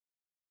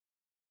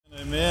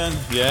Amen.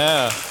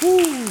 Yeah.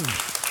 Woo.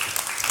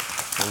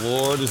 The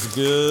Lord is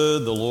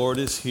good. The Lord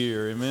is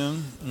here.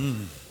 Amen.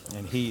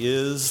 And He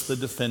is the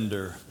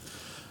defender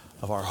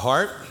of our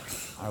heart,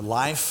 our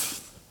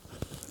life,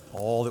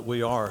 all that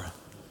we are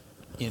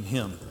in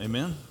Him.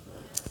 Amen.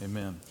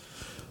 Amen.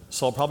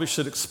 So I probably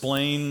should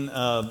explain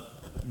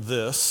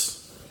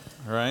this,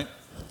 all right?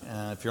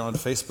 If you're on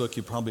Facebook,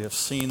 you probably have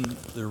seen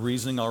the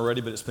reasoning already,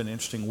 but it's been an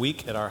interesting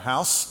week at our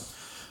house.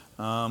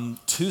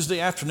 Tuesday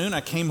afternoon,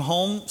 I came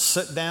home,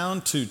 sat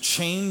down to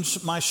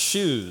change my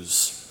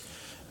shoes,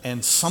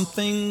 and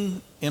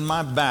something in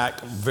my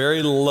back,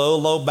 very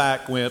low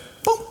back, went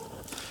boom,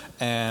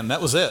 and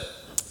that was it.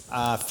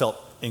 I felt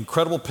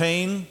incredible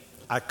pain.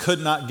 I could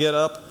not get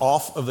up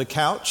off of the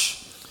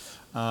couch.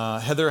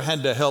 Heather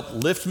had to help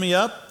lift me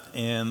up,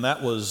 and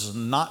that was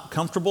not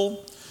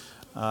comfortable.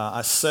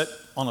 I sat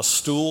on a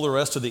stool the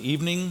rest of the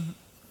evening.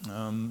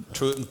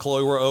 Truett and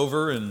Chloe were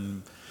over,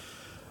 and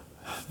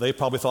they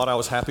probably thought I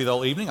was happy the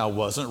whole evening. I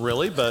wasn't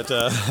really, but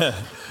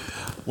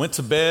went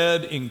to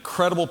bed,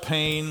 incredible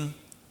pain,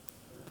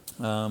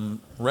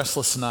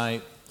 restless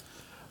night.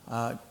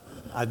 I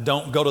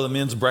don't go to the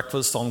men's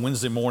breakfast on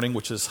Wednesday morning,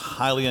 which is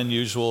highly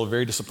unusual,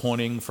 very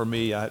disappointing for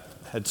me. I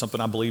had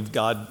something I believed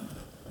God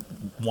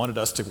wanted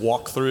us to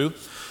walk through.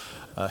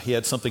 He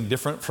had something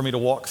different for me to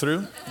walk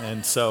through.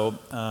 And so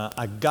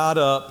I got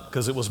up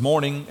because it was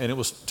morning and it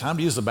was time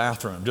to use the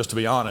bathroom, just to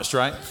be honest,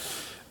 right?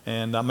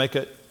 And I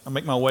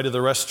make my way to the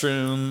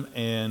restroom,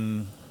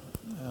 and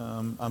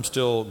I'm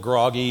still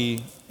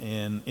groggy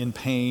and in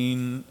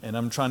pain, and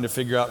I'm trying to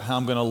figure out how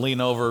I'm going to lean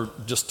over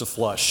just to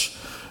flush,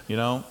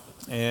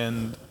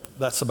 and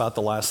that's about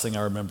the last thing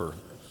I remember.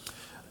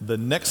 The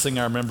next thing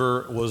I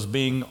remember was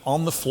being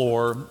on the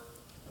floor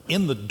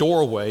in the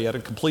doorway at a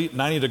complete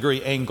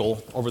 90-degree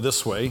angle over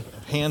this way,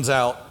 hands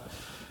out,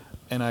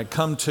 and I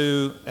come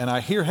to, and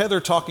I hear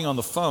Heather talking on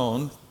the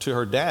phone to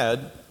her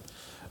dad,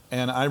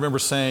 and I remember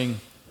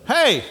saying,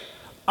 "Hey,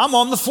 I'm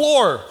on the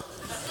floor."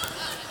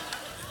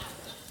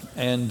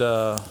 And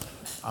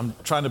I'm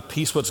trying to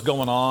piece what's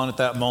going on at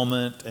that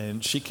moment,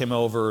 and she came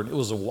over, and it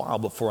was a while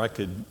before I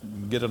could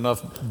get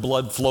enough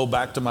blood flow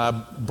back to my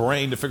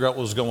brain to figure out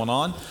what was going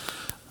on.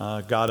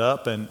 Got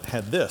up and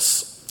had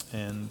this.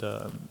 And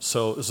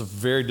so it was a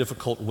very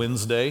difficult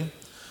Wednesday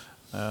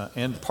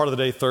and part of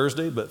the day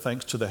Thursday, but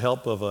thanks to the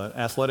help of an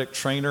athletic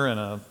trainer and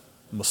a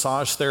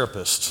massage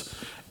therapist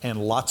and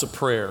lots of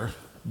prayer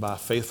by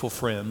faithful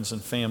friends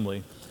and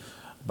family,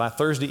 by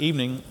Thursday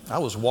evening, I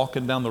was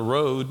walking down the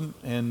road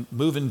and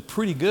moving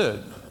pretty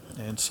good.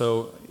 And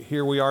so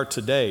here we are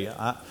today.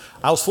 I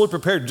was fully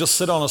prepared to just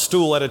sit on a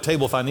stool at a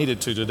table if I needed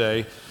to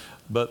today,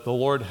 but the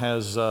Lord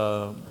has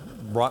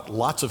brought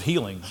lots of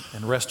healing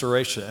and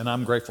restoration, and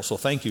I'm grateful. So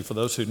thank you for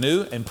those who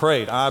knew and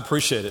prayed. I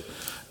appreciate it.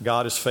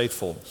 God is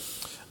faithful.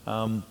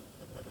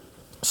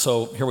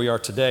 So here we are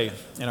today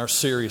in our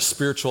series,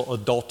 Spiritual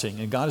Adulting,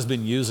 and God has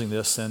been using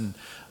this in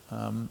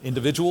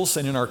individuals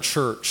and in our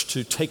church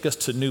to take us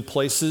to new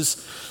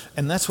places,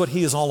 and that's what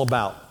He is all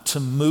about, to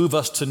move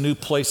us to new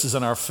places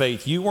in our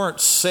faith. You weren't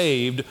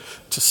saved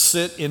to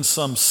sit in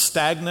some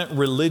stagnant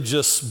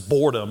religious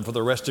boredom for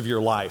the rest of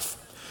your life.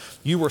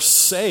 You were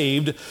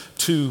saved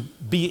to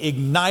be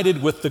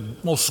ignited with the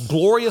most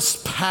glorious,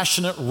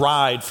 passionate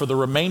ride for the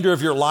remainder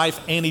of your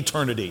life and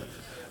eternity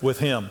with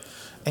Him.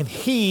 And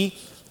He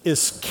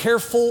is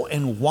careful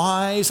and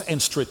wise and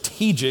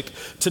strategic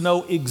to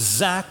know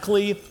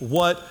exactly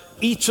what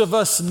each of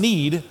us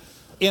need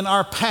in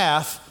our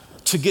path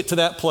to get to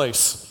that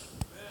place.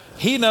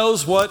 He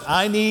knows what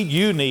I need,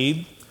 you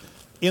need,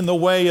 in the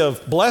way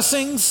of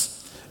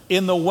blessings,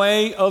 in the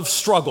way of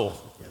struggle,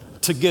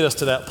 to get us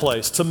to that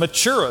place, to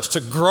mature us, to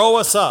grow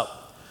us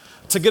up,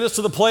 to get us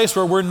to the place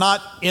where we're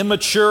not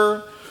immature,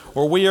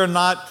 where we are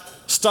not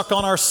stuck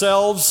on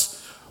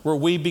ourselves, where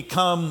we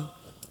become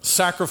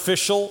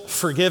sacrificial,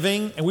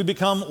 forgiving, and we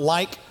become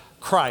like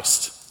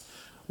Christ.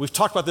 We've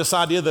talked about this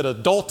idea that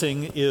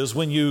adulting is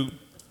when you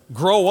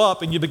grow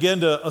up and you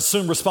begin to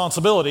assume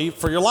responsibility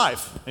for your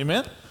life.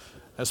 Amen?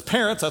 As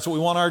parents, that's what we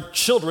want our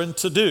children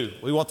to do.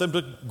 We want them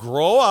to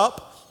grow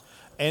up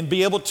and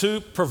be able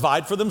to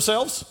provide for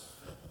themselves,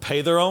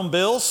 pay their own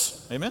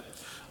bills. Amen?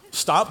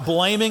 Stop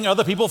blaming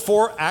other people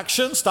for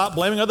actions. Stop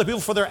blaming other people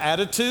for their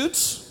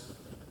attitudes.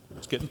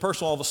 It's getting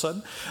personal all of a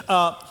sudden.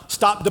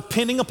 Stop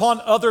depending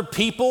upon other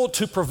people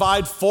to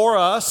provide for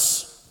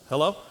us.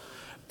 Hello?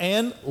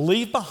 And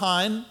leave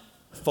behind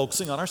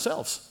focusing on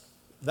ourselves.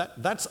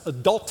 That's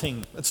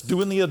adulting. That's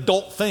doing the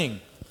adult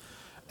thing.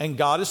 And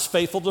God is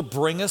faithful to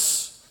bring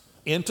us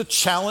into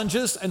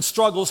challenges and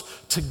struggles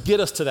to get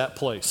us to that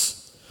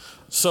place.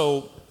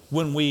 So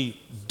when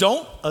we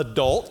don't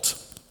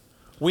adult,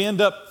 we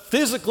end up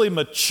physically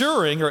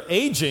maturing or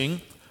aging,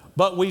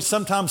 but we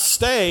sometimes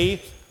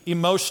stay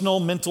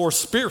emotional, mental, or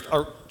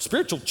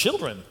spiritual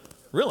children,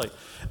 really.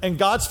 And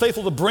God's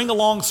faithful to bring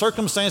along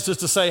circumstances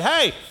to say,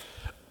 hey,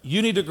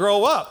 you need to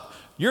grow up.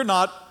 You're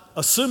not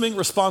assuming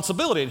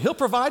responsibility. And He'll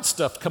provide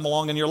stuff to come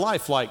along in your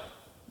life like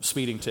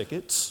speeding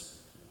tickets.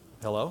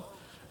 Hello?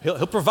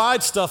 He'll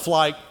provide stuff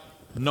like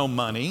no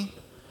money.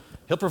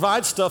 He'll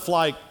provide stuff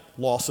like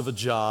loss of a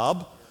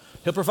job.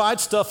 He'll provide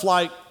stuff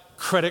like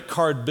credit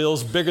card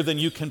bills bigger than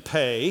you can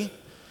pay.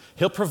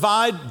 He'll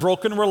provide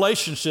broken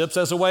relationships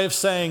as a way of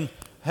saying,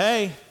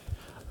 hey,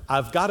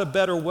 I've got a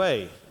better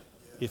way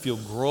if you'll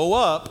grow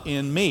up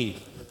in me.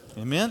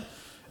 Amen?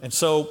 And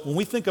so when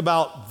we think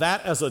about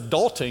that as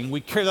adulting, we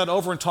carry that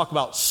over and talk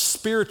about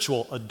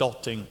spiritual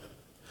adulting.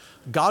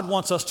 God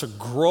wants us to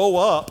grow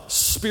up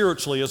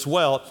spiritually as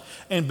well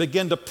and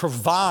begin to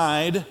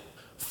provide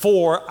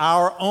for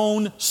our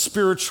own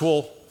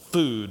spiritual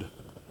food.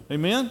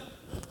 Amen?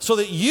 So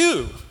that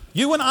you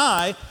and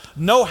I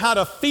know how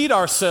to feed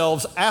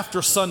ourselves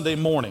after Sunday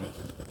morning.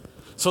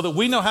 So that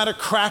we know how to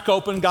crack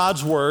open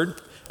God's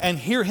Word and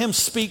hear Him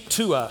speak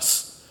to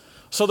us.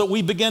 So that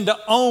we begin to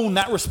own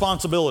that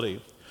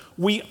responsibility.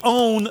 We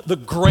own the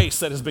grace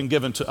that has been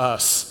given to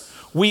us.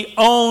 We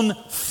own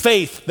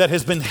faith that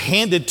has been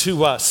handed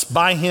to us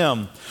by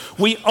Him.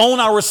 We own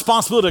our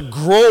responsibility to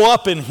grow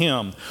up in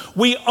Him.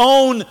 We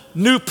own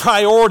new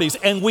priorities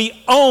and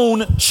we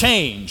own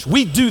change.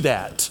 We do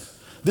that.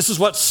 This is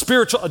what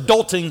spiritual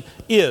adulting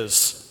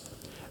is.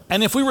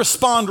 And if we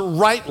respond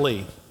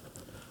rightly,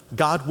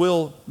 God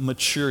will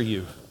mature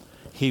you.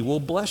 He will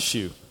bless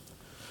you.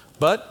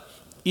 But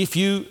if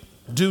you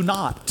do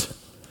not,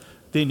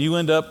 then you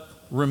end up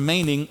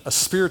remaining a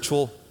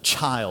spiritual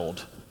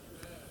child.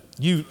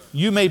 You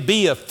may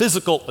be a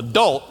physical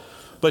adult,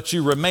 but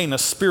you remain a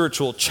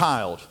spiritual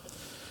child.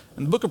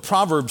 And the book of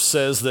Proverbs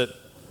says that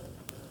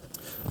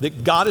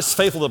God is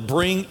faithful to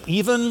bring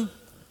even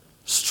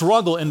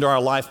struggle into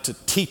our life to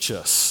teach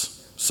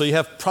us. So you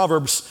have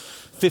Proverbs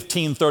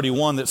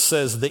 15:31 that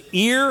says, the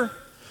ear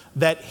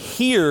that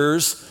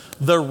hears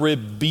the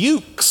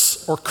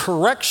rebukes or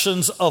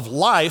corrections of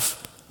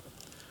life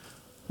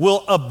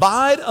will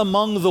abide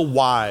among the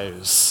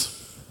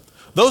wise.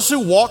 Those who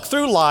walk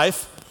through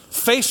life,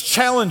 face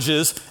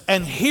challenges,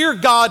 and hear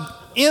God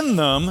in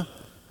them,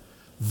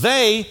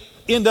 they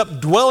end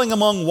up dwelling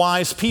among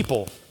wise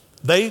people.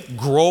 They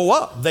grow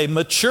up, they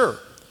mature.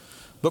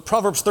 But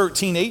Proverbs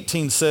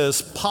 13:18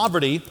 says,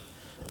 poverty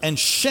and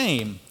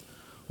shame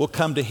will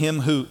come to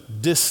him who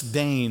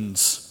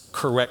disdains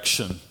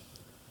correction,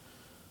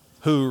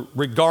 who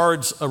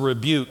regards a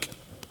rebuke,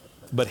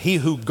 but he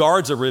who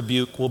guards a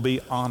rebuke will be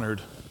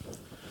honored.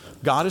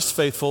 God is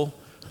faithful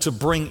to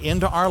bring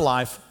into our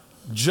life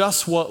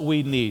just what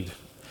we need,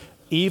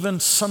 even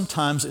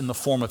sometimes in the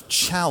form of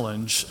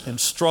challenge and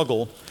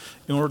struggle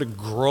in order to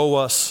grow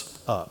us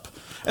up.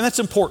 And that's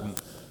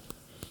important.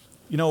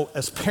 You know,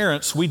 as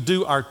parents, we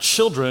do our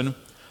children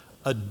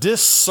a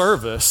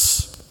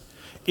disservice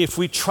if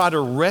we try to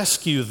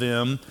rescue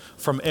them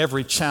from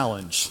every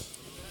challenge.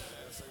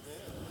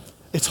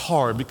 It's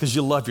hard because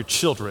you love your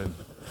children.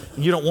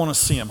 And you don't want to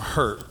see them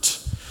hurt.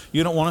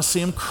 You don't want to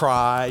see them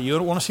cry. You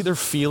don't want to see their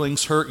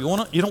feelings hurt. You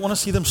don't want to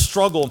see them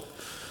struggle.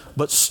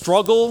 But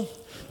struggle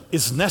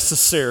is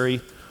necessary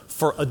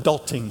for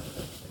adulting.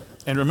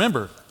 And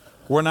remember,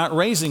 we're not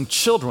raising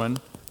children,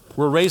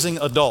 we're raising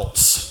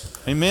adults.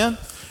 Amen?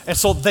 And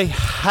so they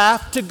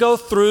have to go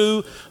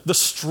through the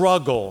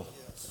struggle.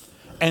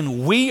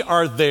 And we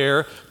are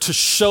there to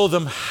show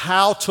them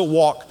how to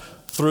walk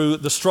through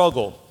the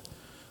struggle.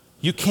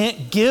 You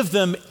can't give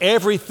them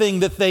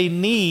everything that they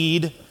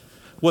need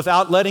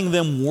without letting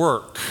them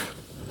work.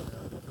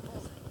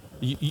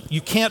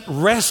 You can't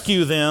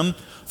rescue them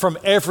from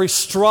every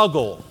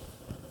struggle.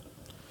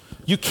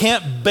 You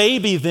can't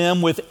baby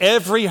them with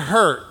every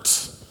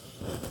hurt.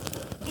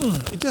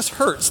 It just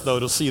hurts, though,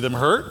 to see them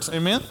hurt.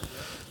 Amen?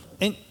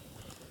 And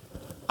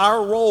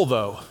our role,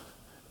 though,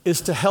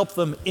 is to help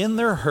them in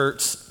their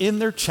hurts, in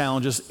their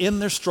challenges, in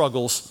their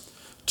struggles,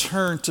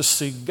 turn to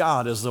see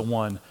God as the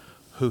one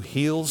who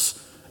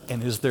heals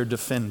and is their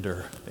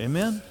defender.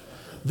 Amen?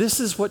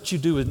 This is what you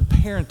do in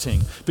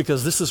parenting,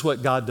 because this is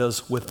what God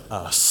does with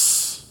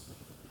us.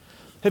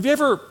 Have you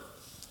ever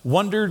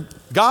wondered,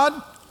 God,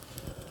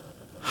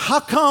 how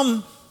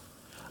come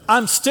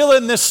I'm still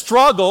in this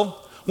struggle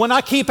when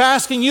I keep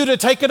asking you to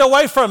take it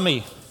away from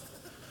me?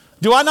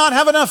 Do I not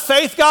have enough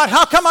faith, God?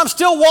 How come I'm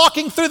still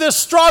walking through this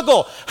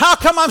struggle? How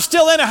come I'm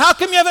still in it? How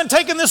come you haven't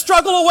taken this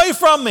struggle away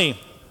from me?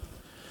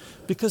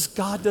 Because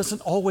God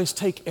doesn't always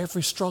take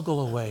every struggle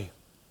away.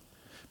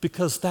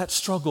 Because that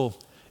struggle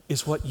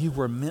is what you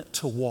were meant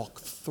to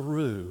walk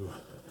through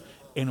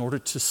in order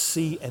to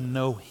see and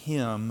know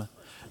Him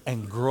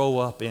and grow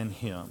up in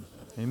Him.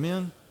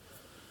 Amen?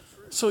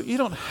 So you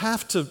don't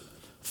have to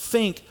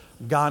think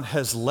God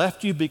has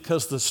left you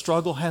because the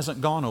struggle hasn't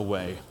gone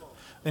away.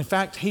 In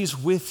fact, He's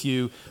with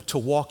you to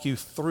walk you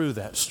through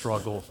that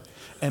struggle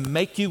and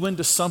make you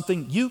into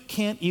something you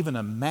can't even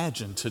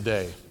imagine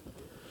today.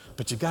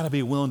 But you got to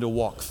be willing to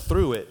walk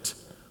through it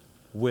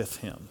with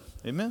Him.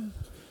 Amen?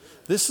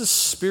 This is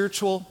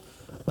spiritual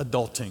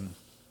adulting.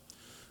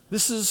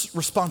 This is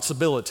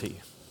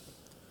responsibility.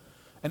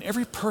 And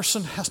every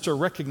person has to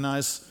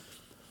recognize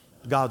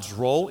God's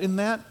role in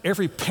that.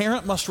 Every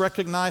parent must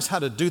recognize how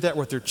to do that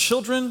with their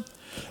children.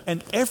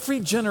 And every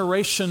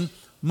generation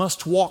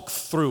must walk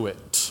through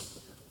it.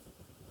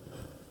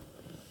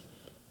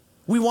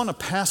 We want to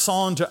pass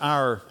on to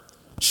our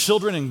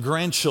children and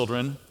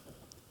grandchildren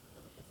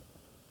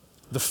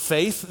the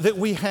faith that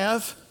we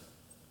have,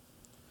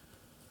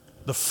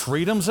 the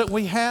freedoms that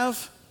we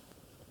have,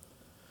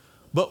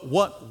 but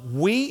what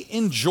we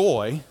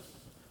enjoy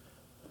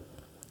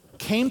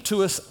came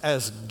to us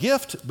as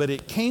gift, but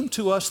it came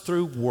to us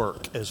through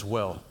work as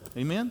well.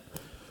 Amen?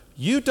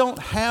 You don't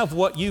have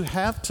what you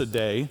have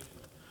today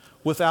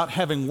without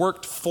having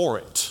worked for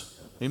it.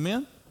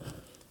 Amen?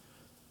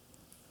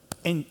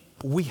 And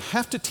we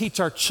have to teach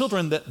our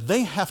children that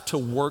they have to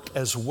work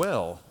as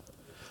well.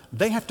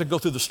 They have to go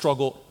through the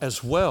struggle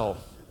as well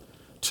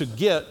to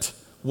get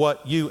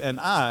what you and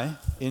I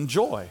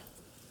enjoy.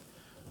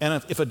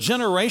 And if a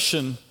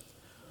generation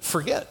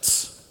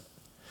forgets,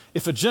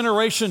 if a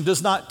generation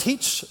does not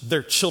teach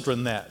their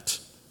children that,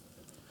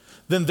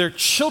 then their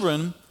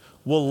children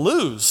will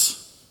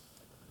lose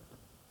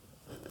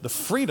the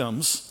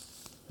freedoms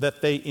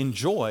that they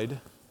enjoyed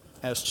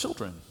as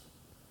children.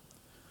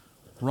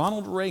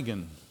 Ronald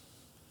Reagan,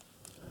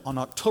 on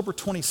October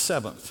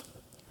 27th,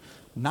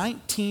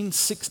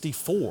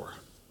 1964,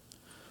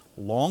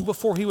 long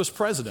before he was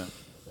president,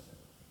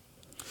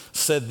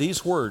 said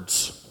these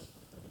words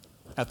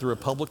at the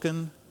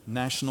Republican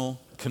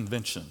National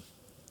Convention: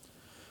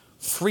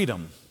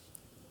 "Freedom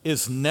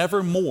is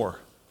never more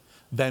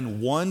than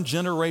one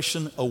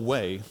generation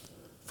away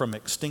from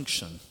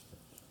extinction.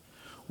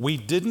 We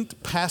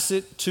didn't pass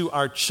it to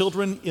our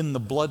children in the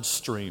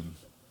bloodstream.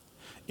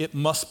 It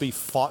must be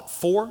fought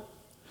for,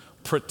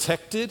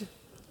 protected,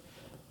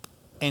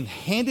 and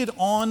handed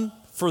on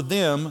for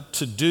them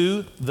to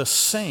do the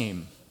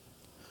same.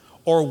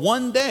 Or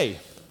one day,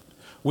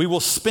 we will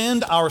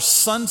spend our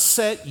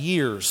sunset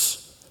years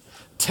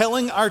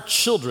telling our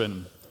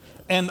children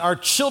and our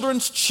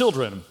children's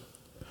children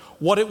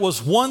what it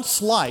was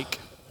once like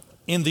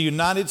in the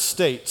United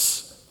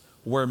States,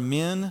 where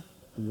men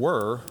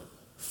were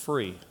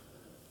free."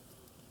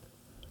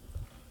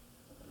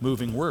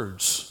 Moving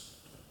words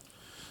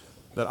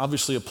that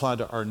obviously apply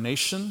to our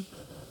nation,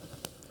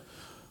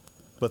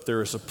 but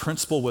there is a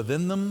principle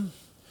within them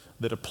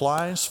that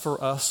applies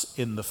for us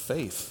in the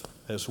faith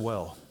as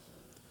well,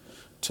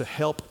 to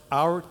help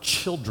our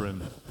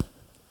children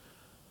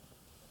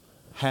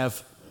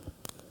have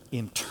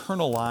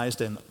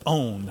internalized and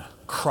own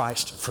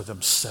Christ for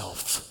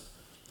themselves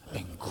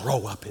and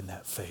grow up in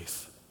that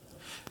faith.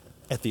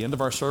 At the end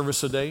of our service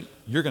today,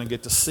 you're going to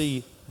get to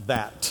see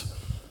that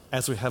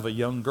as we have a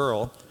young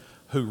girl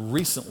who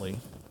recently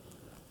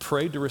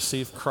prayed to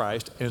receive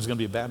Christ and is going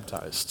to be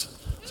baptized.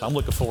 So I'm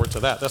looking forward to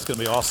that. That's going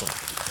to be awesome.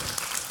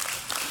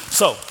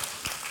 So,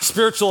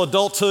 spiritual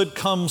adulthood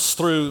comes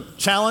through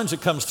challenge.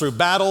 It comes through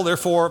battle.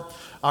 Therefore,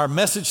 our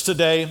message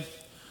today,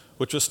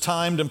 which was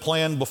timed and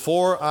planned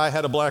before I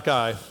had a black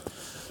eye,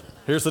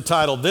 here's the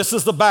title: "This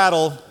is the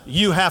battle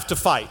you have to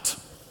fight."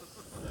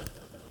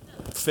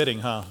 Fitting,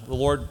 huh? The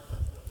Lord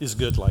is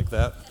good like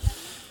that.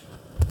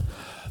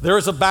 There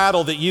is a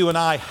battle that you and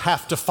I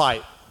have to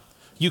fight.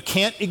 You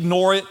can't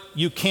ignore it.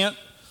 You can't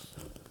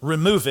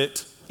remove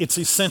it. It's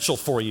essential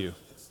for you.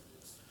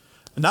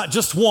 Not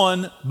just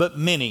one, but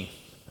many.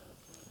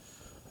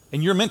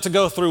 And you're meant to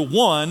go through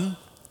one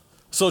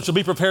so that you'll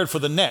be prepared for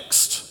the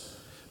next.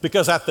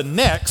 Because at the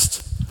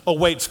next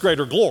awaits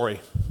greater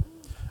glory.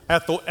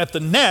 At the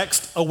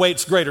next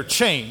awaits greater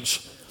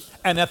change.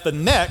 And at the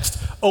next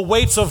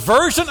awaits a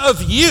version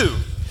of you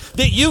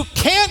that you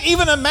can't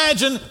even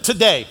imagine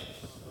today.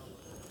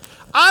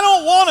 I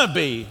don't want to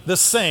be the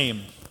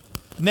same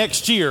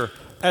next year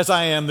as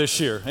I am this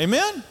year.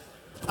 Amen?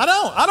 I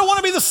don't want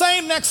to be the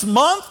same next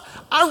month.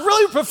 I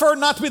really prefer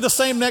not to be the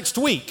same next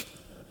week.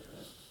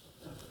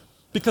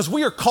 Because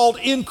we are called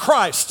in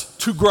Christ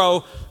to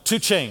grow, to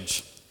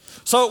change.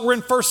 So we're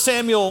in 1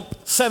 Samuel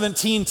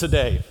 17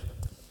 today.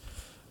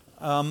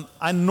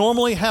 I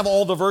normally have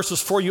all the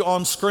verses for you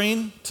on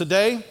screen.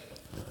 Today,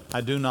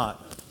 I do not.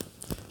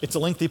 It's a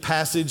lengthy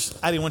passage.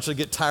 I didn't want you to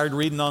get tired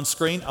reading on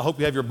screen. I hope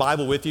you have your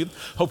Bible with you.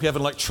 Hope you have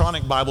an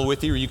electronic Bible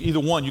with you, or either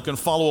one. You can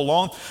follow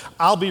along.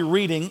 I'll be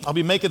reading. I'll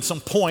be making some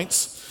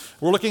points.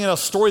 We're looking at a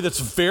story that's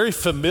very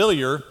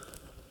familiar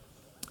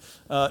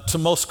to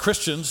most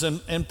Christians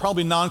and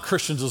probably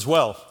non-Christians as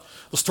well.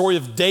 The story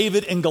of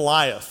David and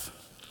Goliath.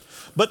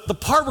 But the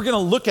part we're going to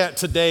look at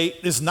today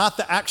is not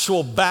the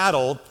actual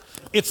battle.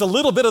 It's a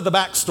little bit of the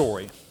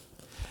backstory.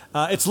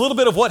 It's a little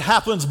bit of what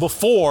happens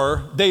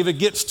before David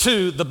gets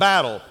to the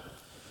battle.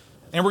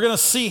 And we're going to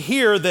see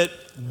here that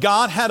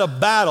God had a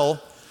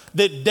battle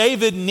that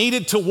David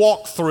needed to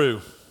walk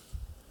through.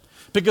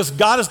 Because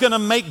God is going to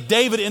make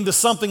David into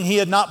something he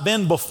had not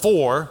been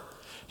before.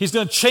 He's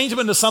going to change him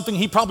into something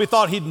he probably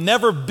thought he'd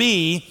never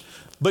be.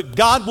 But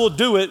God will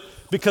do it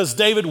because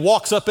David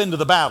walks up into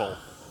the battle.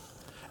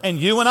 And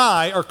you and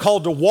I are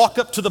called to walk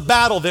up to the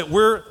battle that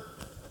we're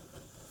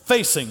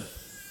facing.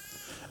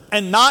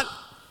 And not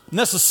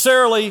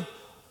necessarily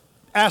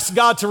ask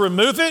God to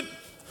remove it,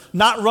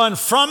 not run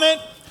from it,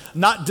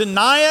 not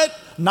deny it,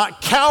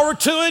 not cower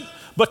to it,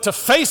 but to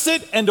face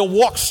it and to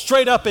walk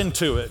straight up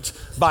into it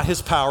by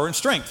his power and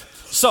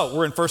strength. So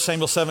we're in 1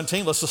 Samuel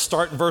 17. Let's just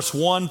start in verse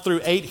 1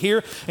 through 8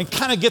 here and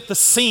kind of get the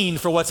scene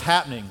for what's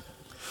happening.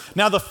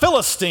 Now the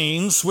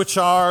Philistines, which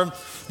are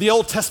the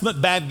Old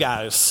Testament bad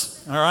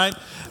guys, all right,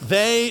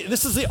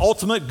 this is the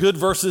ultimate good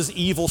versus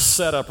evil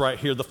setup right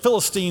here. The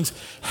Philistines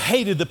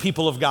hated the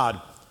people of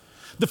God.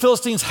 The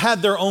Philistines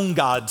had their own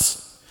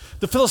gods.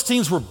 The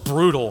Philistines were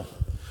brutal.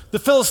 The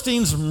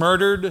Philistines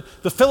murdered.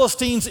 The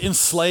Philistines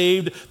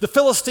enslaved. The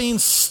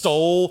Philistines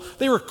stole.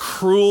 They were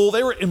cruel.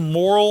 They were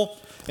immoral.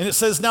 And it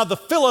says, now the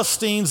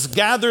Philistines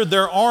gathered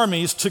their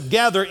armies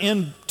together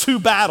into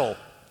battle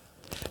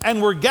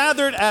and were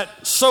gathered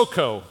at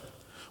Soko,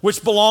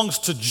 which belongs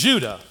to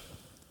Judah.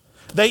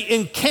 They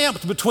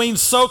encamped between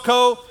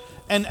Soko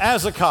and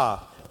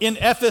Azekah in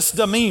Ephes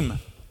Damim.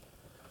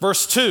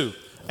 Verse 2,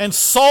 and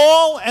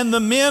Saul and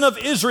the men of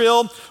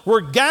Israel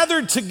were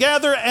gathered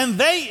together, and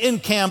they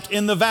encamped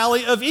in the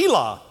valley of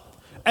Elah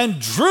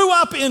and drew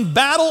up in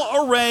battle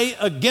array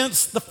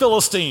against the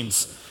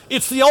Philistines.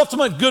 It's the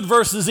ultimate good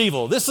versus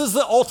evil. This is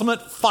the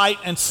ultimate fight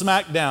and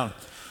smackdown.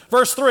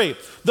 Verse 3,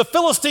 the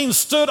Philistines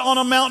stood on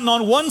a mountain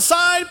on one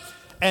side,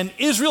 and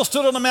Israel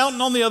stood on a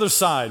mountain on the other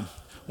side,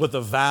 with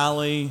a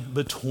valley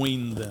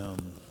between them.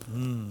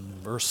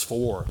 Verse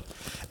 4,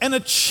 and a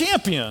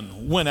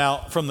champion went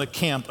out from the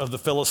camp of the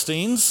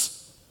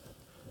Philistines,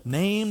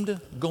 named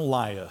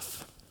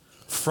Goliath,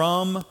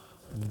 from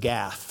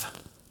Gath.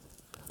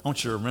 I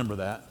want you to remember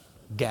that,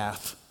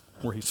 Gath,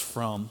 where he's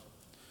from.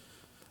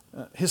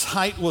 His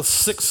height was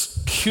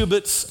 6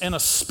 cubits and a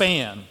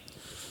span,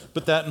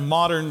 but that in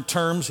modern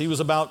terms, he was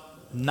about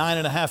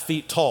 9.5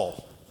 feet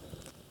tall.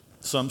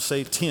 Some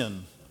say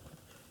 10.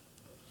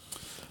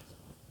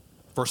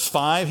 Verse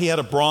 5, he had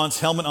a bronze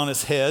helmet on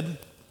his head.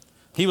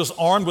 He was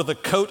armed with a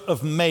coat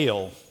of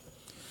mail.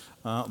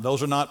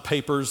 Those are not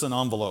papers and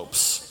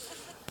envelopes.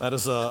 That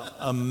is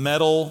a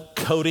metal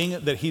coating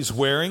that he's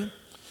wearing.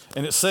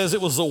 And it says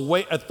it was the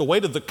weight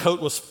of the coat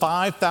was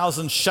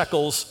 5,000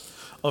 shekels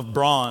of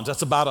bronze.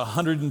 That's about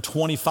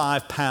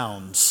 125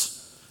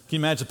 pounds. Can you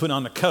imagine putting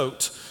on a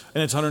coat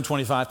and it's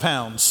 125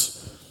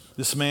 pounds?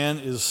 This man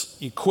is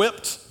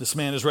equipped. This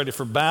man is ready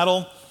for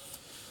battle.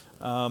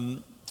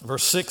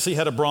 Verse 6, he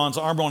had a bronze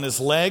armor on his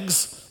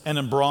legs and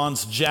a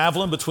bronze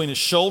javelin between his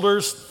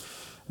shoulders.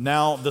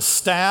 Now the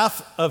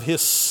staff of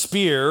his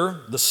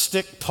spear, the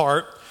stick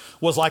part,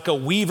 was like a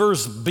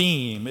weaver's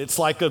beam. It's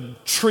like a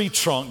tree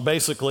trunk,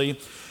 basically.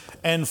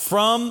 And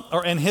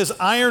his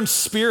iron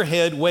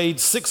spearhead weighed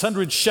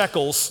 600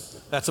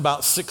 shekels. That's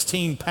about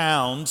 16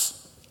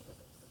 pounds.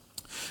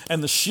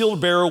 And the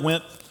shield bearer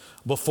went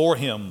before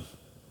him.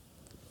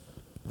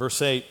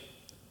 Verse 8,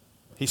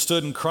 he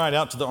stood and cried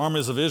out to the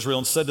armies of Israel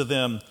and said to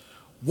them,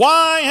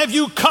 why have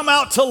you come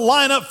out to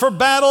line up for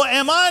battle?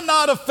 Am I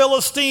not a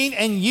Philistine,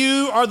 and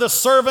you are the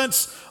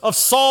servants of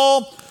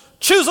Saul?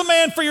 Choose a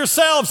man for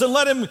yourselves and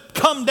let him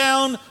come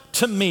down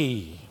to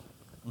me.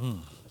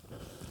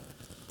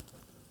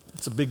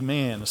 It's a big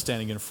man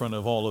standing in front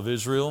of all of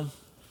Israel.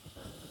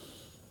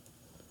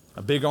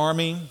 A big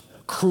army,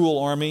 cruel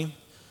army,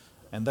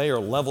 and they are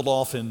leveled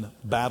off in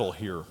battle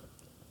here.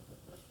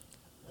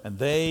 And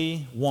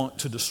they want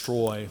to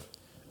destroy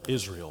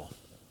Israel.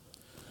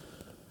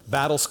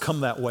 Battles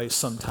come that way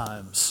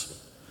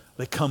sometimes.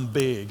 They come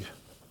big.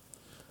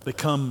 They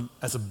come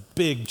as a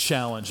big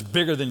challenge,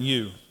 bigger than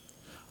you.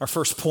 Our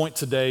first point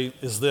today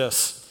is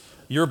this.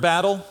 Your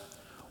battle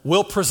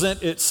will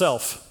present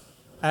itself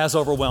as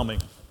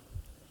overwhelming.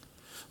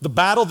 The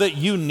battle that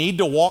you need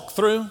to walk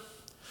through,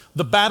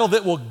 the battle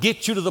that will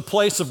get you to the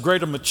place of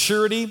greater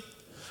maturity,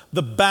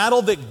 the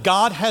battle that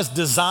God has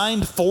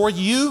designed for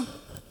you,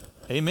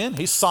 amen,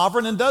 He's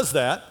sovereign and does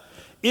that,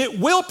 it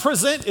will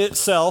present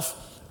itself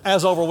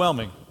as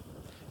overwhelming.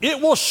 It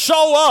will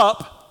show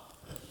up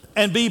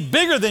and be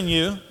bigger than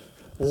you,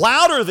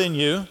 louder than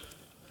you,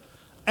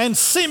 and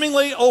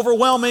seemingly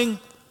overwhelming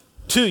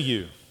to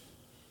you.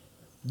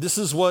 This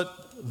is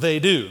what they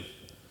do.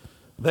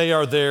 They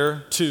are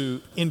there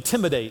to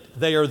intimidate.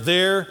 They are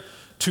there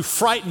to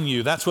frighten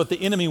you. That's what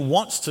the enemy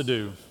wants to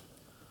do.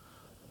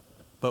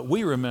 But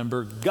we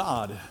remember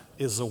God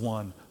is the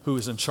one who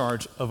is in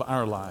charge of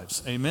our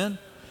lives. Amen?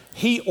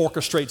 He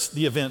orchestrates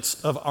the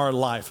events of our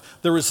life.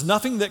 There is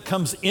nothing that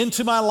comes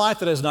into my life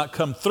that has not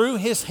come through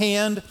His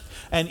hand,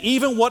 and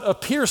even what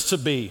appears to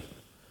be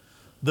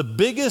the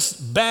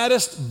biggest,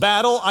 baddest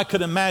battle I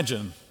could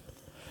imagine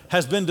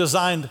has been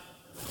designed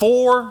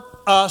for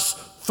us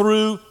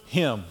through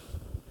Him.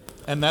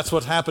 And that's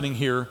what's happening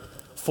here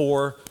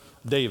for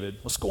David.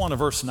 Let's go on to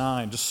verse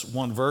 9, just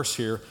one verse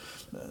here.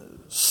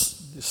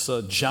 This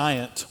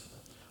giant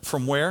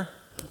from where?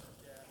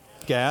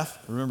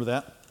 Gath, remember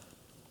that?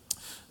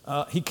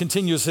 He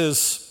continues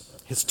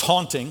his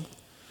taunting, and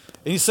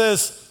he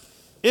says,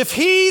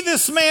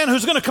 this man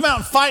who's going to come out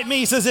and fight me,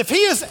 he says, if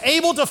he is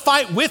able to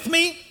fight with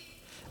me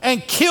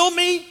and kill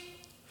me,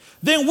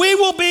 then we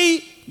will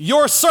be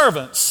your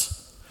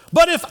servants.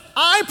 But if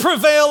I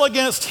prevail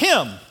against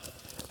him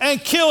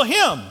and kill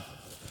him,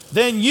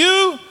 then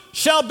you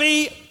shall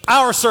be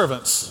our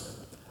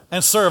servants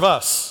and serve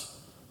us.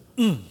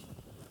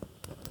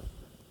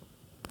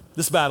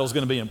 This battle is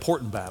going to be an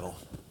important battle,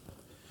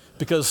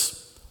 because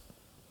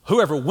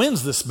whoever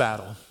wins this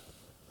battle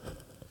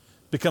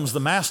becomes the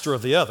master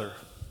of the other.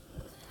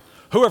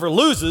 Whoever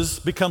loses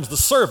becomes the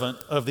servant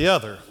of the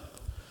other.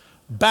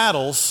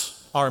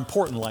 Battles are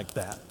important like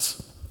that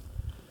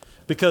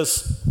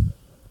because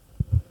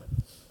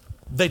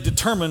they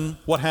determine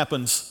what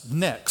happens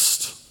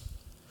next.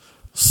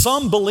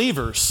 Some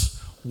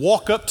believers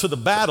walk up to the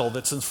battle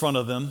that's in front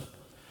of them,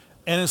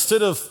 and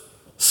instead of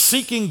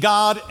seeking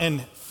God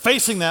and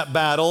facing that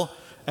battle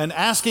and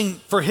asking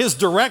for His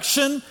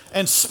direction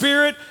and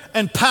spirit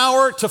and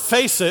power to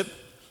face it,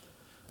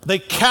 they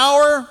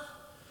cower,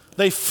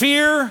 they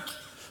fear,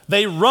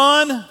 they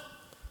run,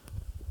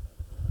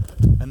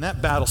 and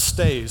that battle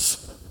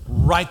stays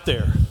right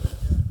there.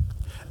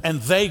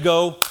 And they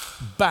go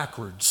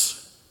backwards.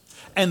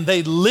 And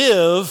they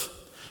live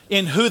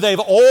in who they've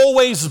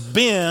always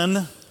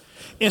been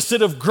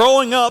instead of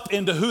growing up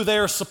into who they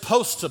are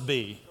supposed to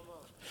be.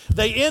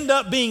 They end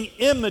up being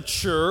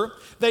immature.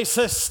 They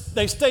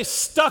stay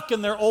stuck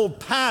in their old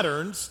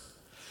patterns.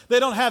 They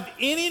don't have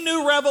any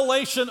new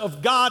revelation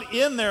of God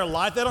in their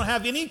life. They don't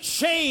have any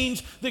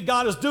change that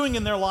God is doing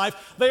in their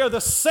life. They are the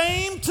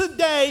same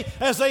today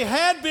as they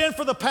had been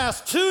for the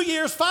past 2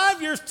 years,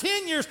 5 years,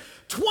 10 years,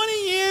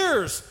 20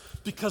 years,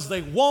 because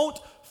they won't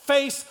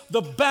face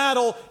the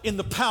battle in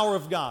the power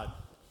of God.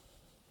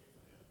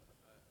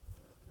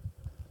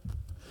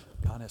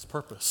 God has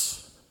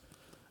purpose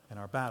in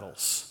our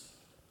battles.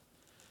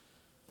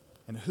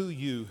 And who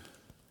you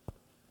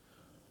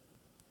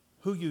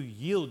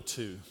yield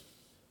to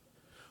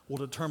will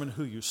determine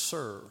who you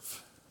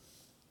serve.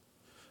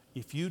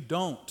 If you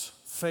don't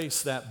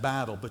face that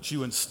battle, but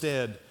you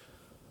instead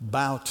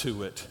bow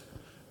to it,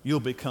 you'll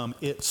become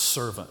its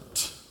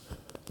servant.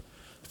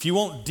 If you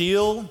won't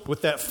deal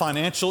with that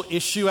financial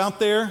issue out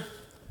there,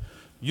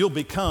 you'll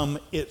become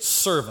its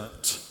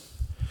servant.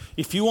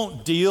 If you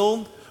won't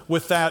deal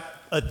with that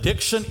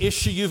addiction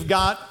issue you've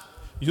got,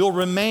 you'll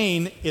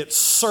remain its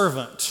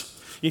servant.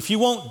 If you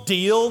won't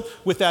deal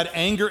with that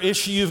anger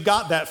issue you've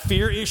got, that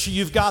fear issue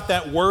you've got,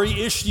 that worry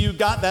issue you've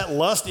got, that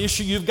lust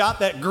issue you've got,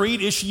 that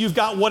greed issue you've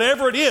got,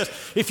 whatever it is,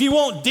 if you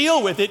won't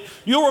deal with it,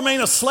 you'll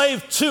remain a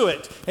slave to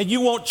it, and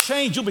you won't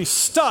change. You'll be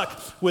stuck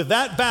with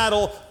that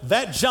battle,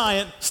 that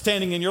giant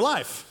standing in your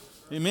life.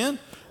 Amen?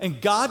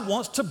 And God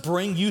wants to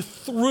bring you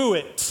through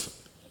it.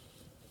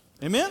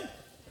 Amen?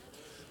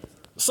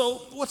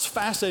 So what's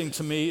fascinating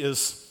to me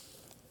is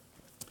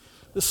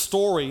this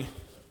story.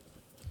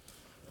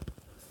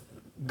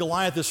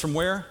 Goliath is from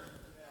where?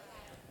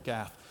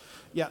 Gath.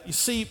 Yeah, you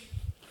see,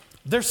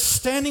 they're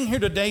standing here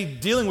today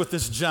dealing with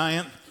this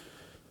giant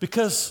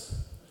because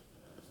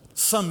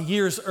some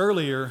years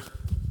earlier,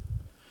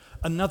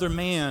 another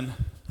man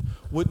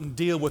wouldn't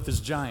deal with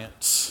his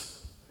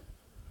giants.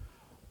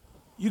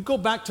 You go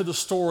back to the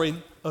story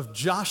of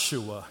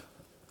Joshua,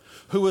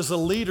 who was a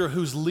leader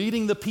who's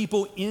leading the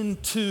people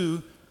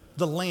into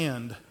the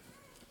land.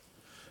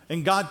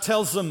 And God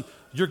tells them,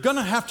 you're going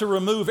to have to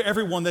remove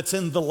everyone that's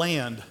in the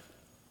land.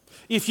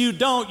 If you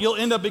don't, you'll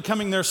end up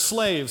becoming their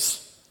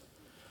slaves.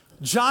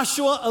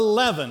 Joshua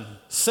 11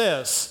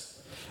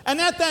 says,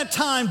 and at that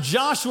time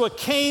Joshua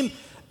came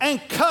and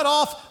cut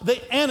off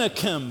the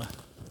Anakim.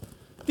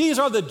 These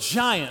are the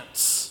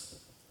giants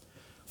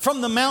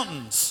from the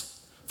mountains,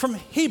 from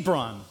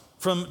Hebron,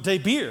 from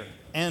Debir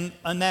and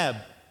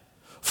Anab,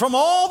 from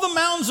all the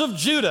mountains of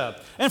Judah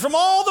and from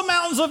all the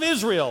mountains of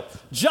Israel.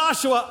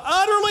 Joshua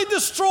utterly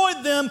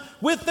destroyed them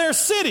with their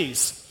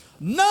cities.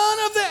 None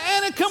of the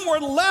Anakim were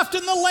left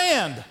in the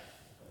land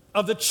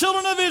of the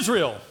children of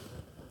Israel.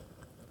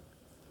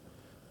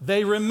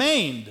 They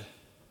remained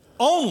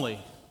only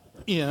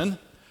in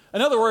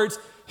other words,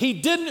 he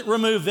didn't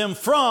remove them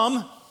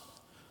from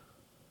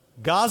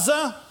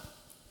Gaza,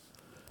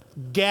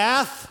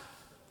 Gath,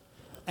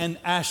 and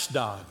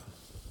Ashdod.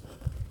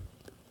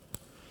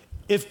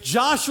 If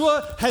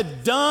Joshua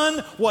had done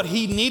what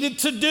he needed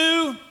to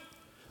do,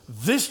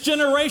 this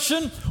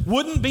generation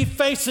wouldn't be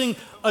facing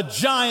a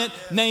giant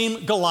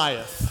named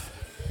Goliath.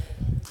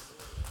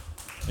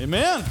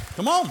 Amen.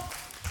 Come on.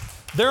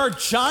 There are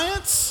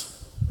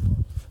giants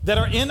that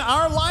are in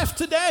our life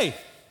today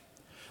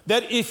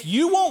that if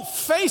you won't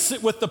face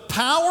it with the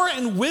power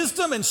and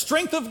wisdom and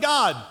strength of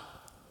God,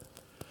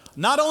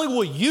 not only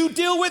will you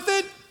deal with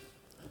it,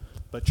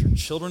 but your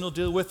children will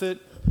deal with it,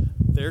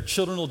 their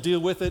children will deal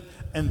with it,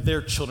 and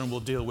their children will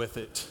deal with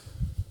it.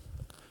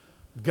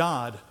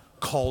 God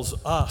calls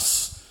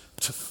us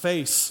to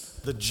face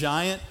the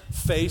giant,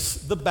 face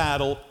the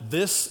battle.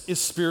 This is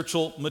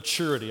spiritual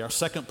maturity. Our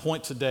second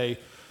point today,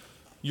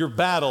 your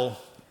battle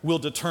will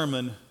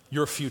determine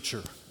your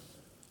future.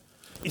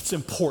 It's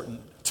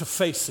important to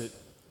face it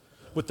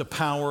with the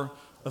power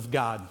of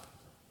God.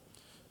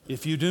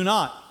 If you do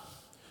not,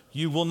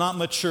 you will not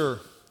mature.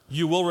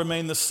 You will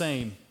remain the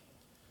same.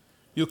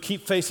 You'll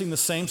keep facing the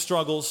same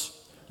struggles.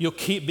 You'll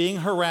keep being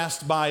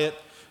harassed by it.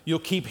 You'll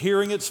keep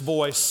hearing its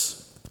voice.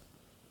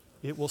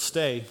 It will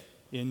stay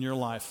in your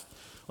life.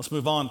 Let's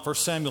move on. 1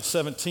 Samuel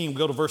 17, we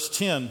go to verse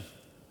 10.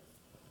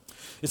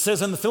 It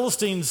says, in the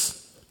Philistine,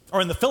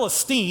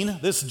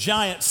 this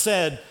giant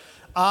said,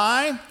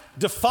 I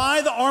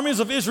defy the armies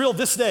of Israel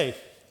this day.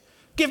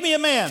 Give me a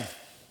man.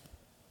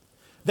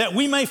 that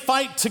we may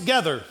fight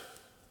together.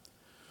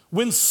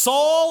 When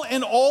Saul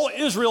and all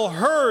Israel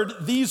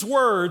heard these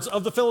words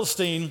of the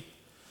Philistine,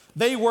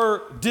 they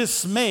were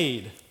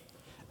dismayed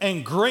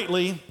and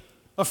greatly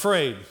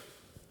afraid.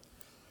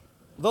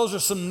 Those are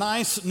some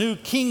nice New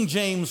King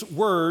James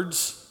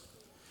words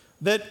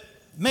that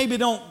maybe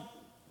don't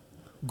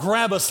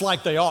grab us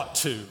like they ought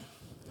to.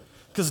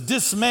 Because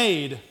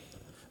dismayed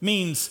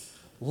means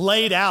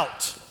laid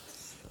out,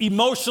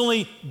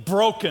 emotionally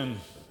broken,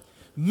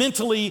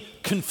 mentally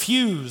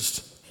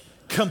confused,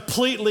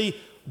 completely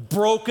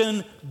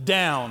broken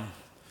down.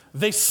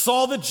 They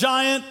saw the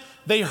giant,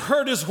 they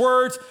heard his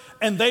words,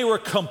 and they were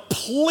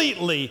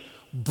completely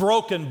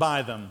broken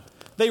by them.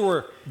 They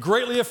were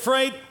greatly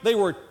afraid. They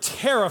were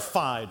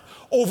terrified,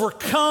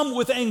 overcome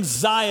with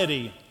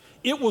anxiety.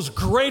 It was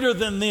greater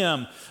than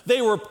them.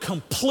 They were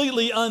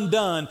completely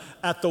undone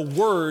at the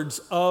words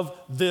of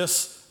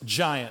this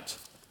giant.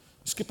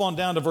 Skip on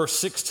down to verse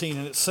 16,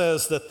 and it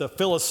says that the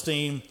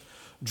Philistine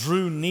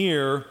drew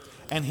near,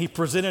 and he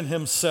presented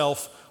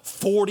himself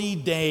 40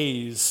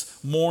 days,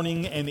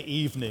 morning and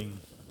evening.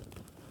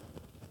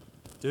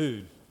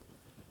 Dude,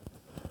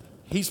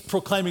 he's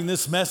proclaiming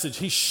this message.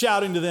 He's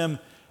shouting to them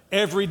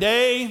every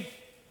day,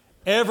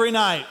 every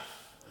night.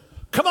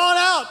 Come on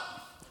out.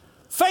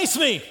 Face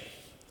me.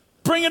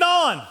 Bring it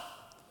on.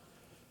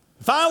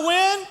 If I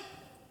win,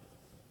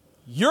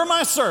 you're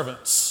my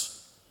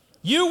servants.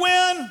 You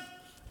win,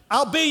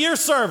 I'll be your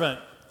servant.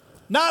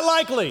 Not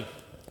likely.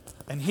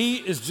 And he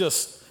is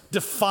just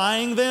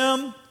defying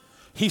them.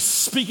 He's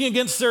speaking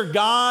against their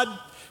God.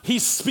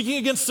 He's speaking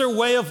against their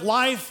way of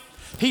life.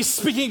 He's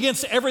speaking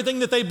against everything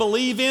that they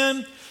believe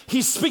in.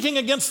 He's speaking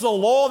against the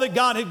law that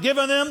God had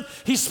given them.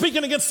 He's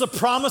speaking against the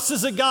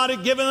promises that God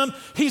had given them.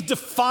 He's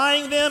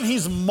defying them.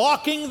 He's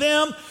mocking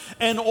them.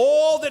 And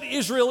all that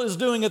Israel is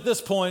doing at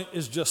this point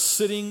is just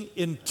sitting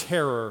in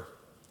terror.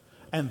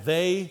 And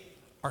they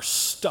are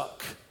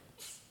stuck.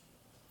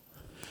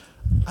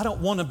 I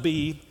don't want to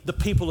be the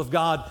people of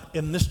God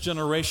in this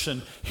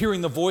generation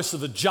hearing the voice of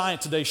the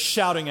giant today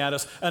shouting at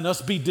us and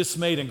us be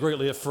dismayed and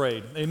greatly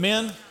afraid.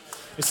 Amen?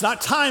 It's not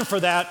time for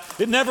that.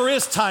 It never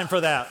is time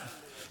for that.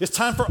 It's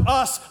time for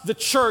us, the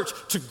church,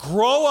 to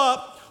grow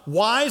up,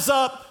 wise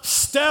up,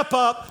 step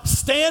up,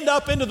 stand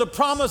up into the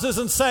promises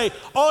and say,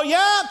 oh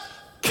yeah,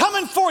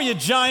 coming for you,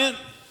 giant.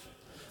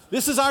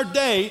 This is our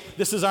day.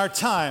 This is our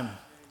time.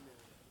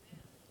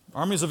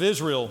 Armies of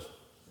Israel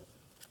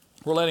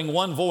were letting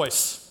one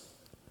voice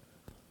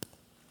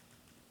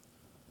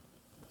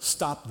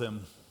stop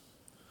them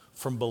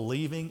from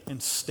believing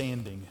and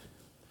standing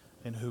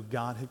in who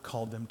God had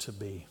called them to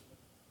be.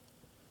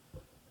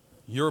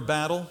 Your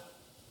battle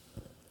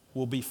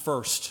will be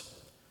first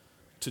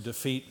to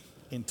defeat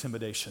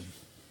intimidation.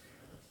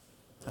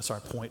 That's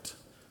our point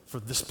for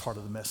this part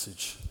of the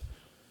message.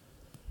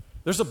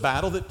 There's a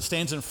battle that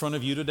stands in front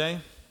of you today.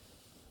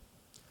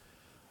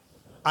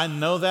 I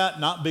know that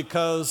not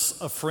because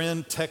a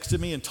friend texted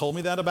me and told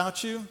me that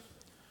about you.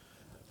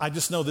 I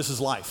just know this is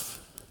life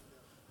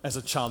as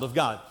a child of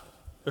God.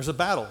 There's a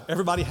battle.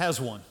 Everybody has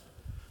one.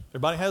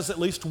 Everybody has at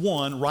least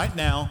one right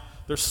now.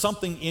 There's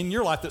something in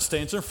your life that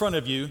stands in front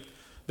of you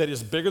that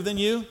is bigger than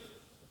you,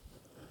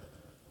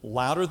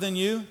 louder than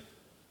you,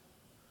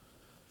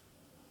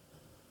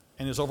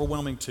 and is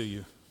overwhelming to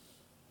you.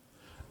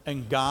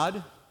 And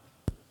God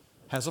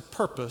has a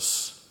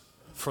purpose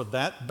for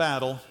that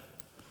battle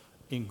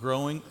in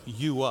growing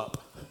you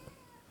up.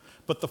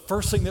 But the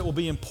first thing that will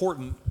be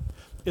important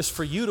is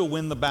for you to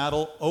win the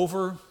battle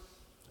over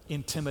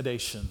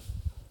intimidation.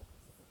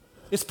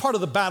 It's part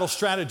of the battle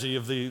strategy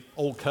of the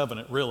Old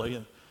Covenant,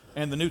 really,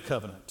 and the New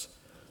Covenant.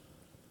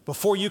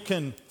 Before you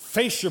can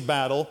face your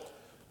battle,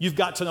 you've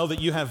got to know that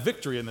you have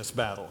victory in this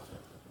battle.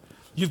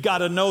 You've got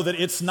to know that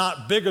it's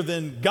not bigger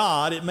than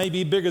God. It may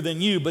be bigger than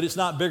you, but it's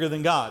not bigger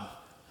than God.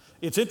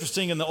 It's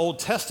interesting in the Old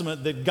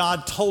Testament that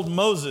God told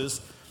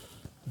Moses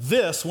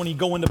this when he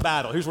go into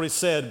battle. Here's what he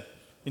said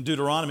in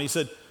Deuteronomy. He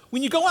said,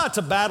 when you go out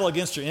to battle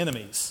against your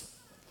enemies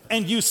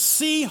and you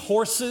see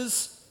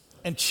horses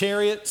and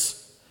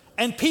chariots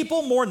and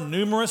people more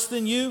numerous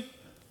than you,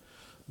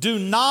 do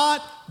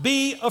not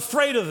be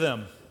afraid of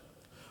them.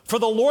 For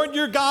the Lord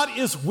your God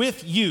is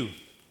with you.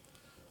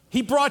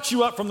 He brought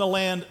you up from the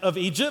land of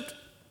Egypt.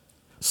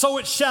 So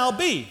it shall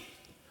be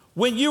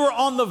when you are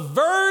on the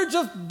verge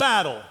of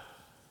battle,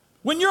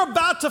 when you're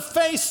about to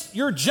face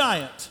your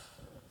giant,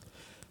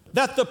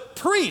 that the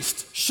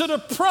priest should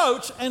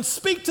approach and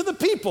speak to the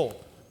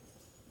people.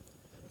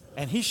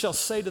 And he shall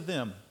say to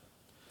them,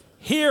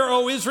 hear,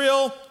 O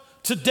Israel,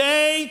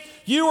 today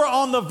you are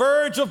on the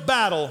verge of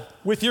battle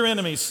with your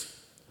enemies.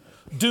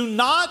 Do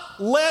not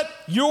let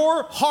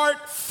your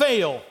heart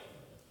fail.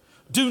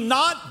 Do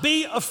not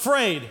be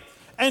afraid,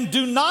 and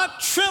do not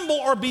tremble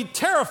or be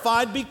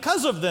terrified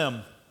because of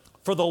them.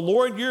 For the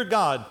Lord your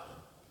God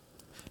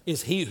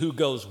is he who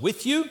goes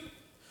with you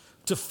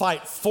to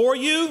fight for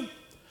you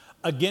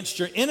against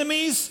your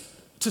enemies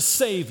to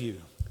save you.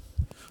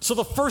 So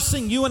the first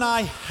thing you and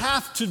I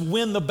have to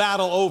win the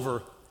battle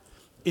over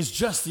is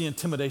just the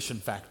intimidation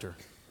factor,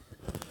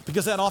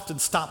 because that often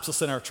stops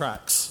us in our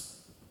tracks.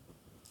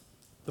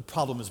 The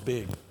problem is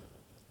big.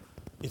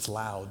 It's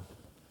loud.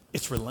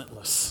 It's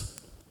relentless.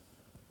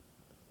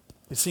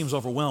 It seems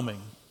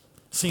overwhelming.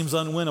 It seems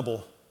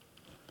unwinnable.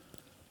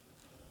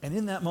 And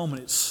in that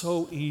moment, it's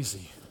so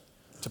easy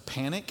to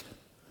panic,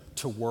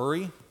 to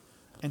worry,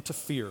 and to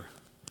fear.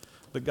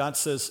 But God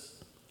says,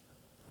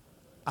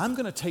 I'm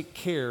going to take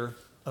care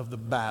of the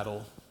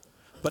battle,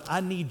 but I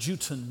need you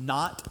to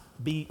not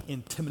be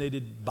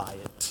intimidated by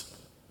it.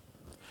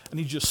 I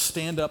need you to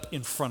stand up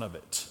in front of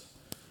it.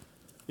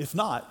 If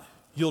not,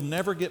 you'll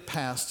never get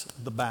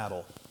past the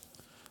battle.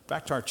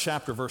 Back to our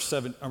chapter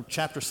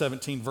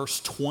 17, verse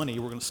 20,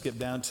 we're going to skip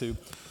down to.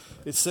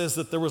 It says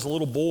that there was a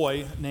little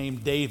boy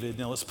named David.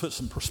 Now let's put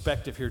some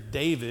perspective here.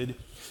 David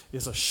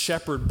is a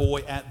shepherd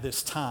boy at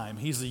this time.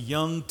 He's a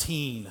young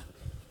teen.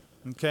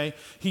 Okay?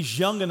 He's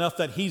young enough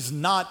that he's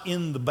not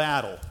in the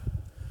battle.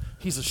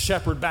 He's a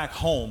shepherd back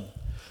home.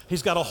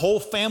 He's got a whole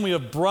family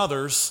of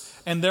brothers,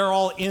 and they're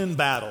all in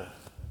battle.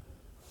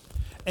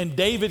 And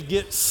David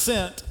gets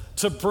sent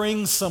to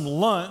bring some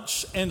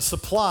lunch and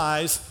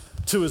supplies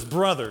to his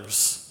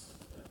brothers.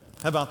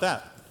 How about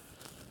that?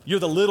 You're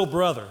the little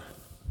brother.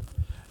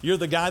 You're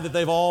the guy that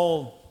they've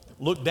all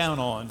looked down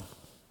on.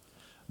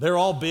 They're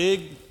all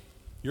big.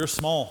 You're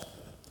small.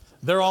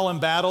 They're all in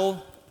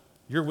battle.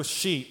 You're with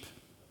sheep.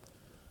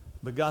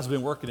 But God's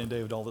been working in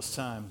David all this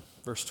time.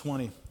 Verse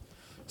 20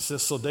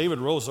 says, so David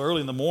rose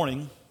early in the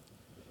morning.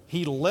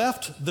 He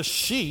left the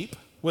sheep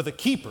with a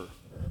keeper.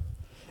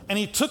 And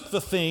he took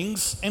the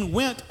things and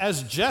went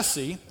as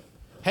Jesse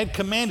had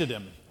commanded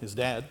him, his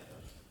dad.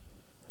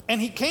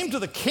 And he came to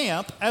the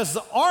camp as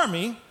the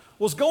army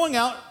was going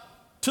out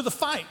to the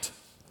fight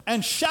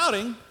and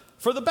shouting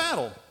for the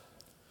battle.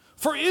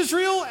 For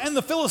Israel and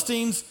the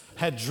Philistines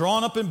had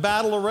drawn up in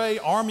battle array,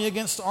 army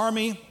against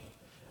army.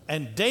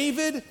 And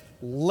David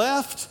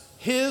left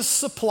his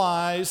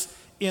supplies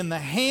in the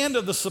hand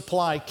of the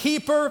supply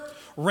keeper,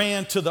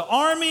 ran to the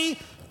army,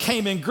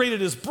 came and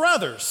greeted his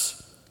brothers.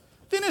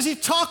 Then as he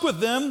talked with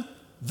them,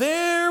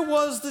 there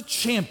was the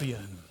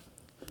champion,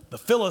 the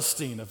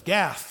Philistine of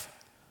Gath,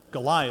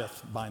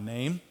 Goliath by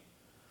name,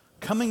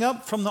 coming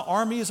up from the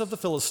armies of the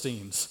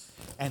Philistines.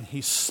 And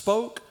he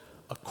spoke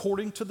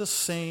according to the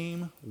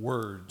same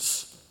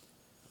words.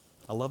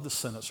 I love the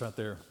sentence right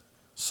there.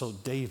 So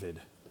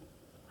David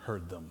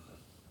heard them.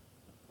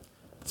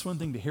 It's one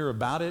thing to hear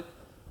about it.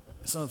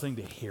 It's another thing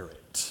to hear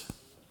it.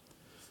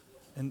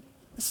 And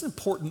this is an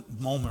important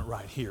moment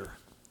right here.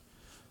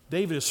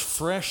 David is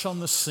fresh on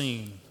the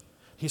scene.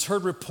 He's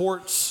heard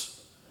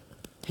reports.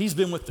 He's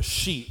been with the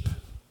sheep.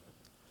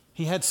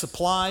 He had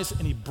supplies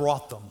and he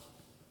brought them.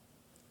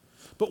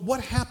 But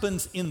what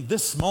happens in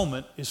this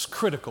moment is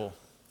critical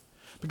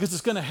because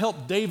it's going to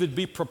help David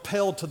be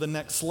propelled to the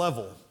next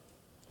level.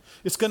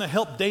 It's going to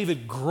help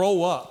David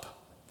grow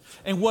up.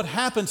 And what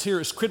happens here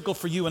is critical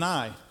for you and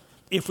I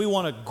if we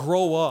want to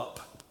grow up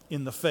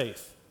in the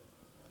faith.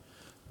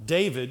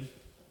 David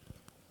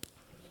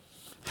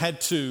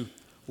had to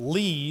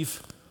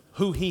leave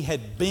who he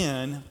had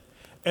been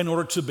in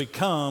order to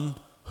become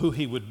who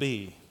he would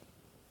be.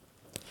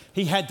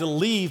 He had to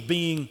leave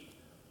being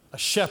a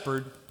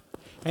shepherd,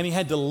 and he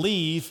had to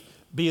leave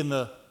being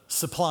the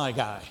supply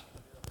guy.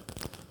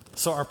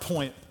 So our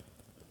point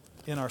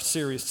in our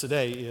series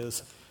today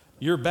is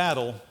your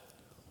battle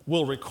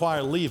will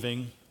require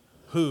leaving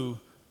who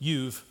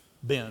you've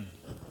been.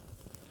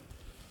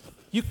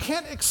 You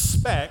can't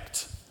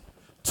expect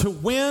to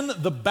win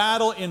the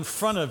battle in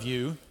front of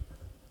you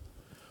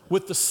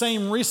with the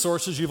same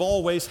resources you've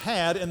always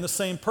had and the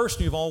same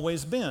person you've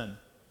always been.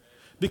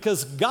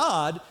 Because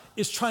God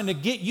is trying to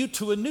get you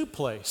to a new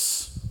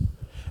place.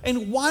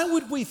 And why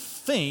would we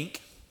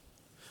think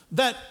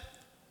that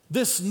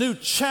this new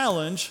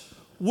challenge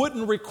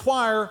wouldn't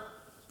require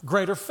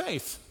greater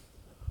faith,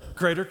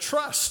 greater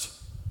trust,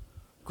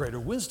 greater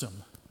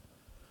wisdom?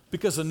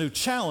 Because a new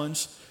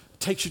challenge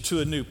takes you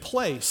to a new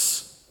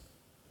place,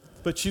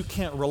 but you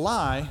can't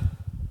rely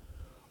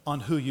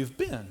on who you've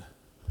been.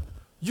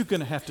 You're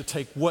going to have to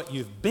take what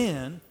you've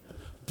been,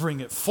 bring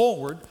it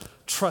forward,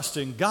 trust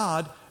in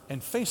God,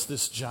 and face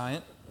this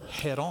giant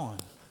head on.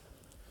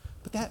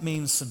 But that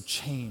means some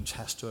change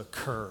has to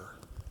occur.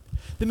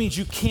 That means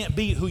you can't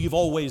be who you've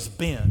always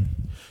been.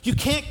 You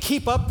can't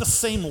keep up the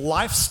same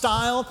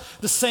lifestyle,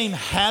 the same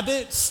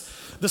habits,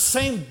 the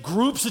same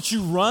groups that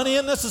you run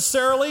in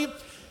necessarily.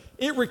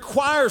 It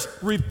requires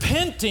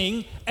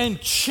repenting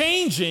and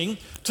changing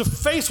to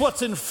face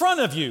what's in front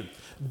of you.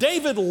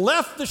 David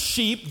left the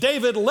sheep,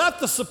 David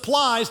left the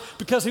supplies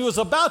because he was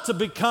about to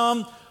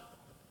become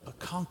a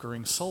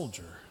conquering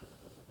soldier.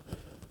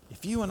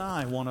 If you and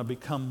I want to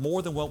become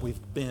more than what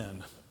we've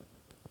been,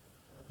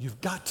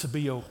 you've got to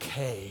be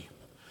okay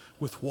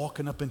with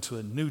walking up into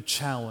a new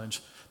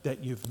challenge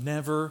that you've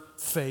never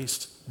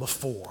faced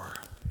before.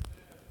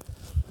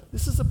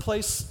 This is a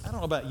place, I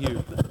don't know about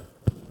you,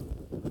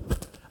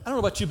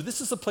 but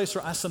this is a place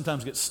where I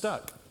sometimes get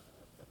stuck.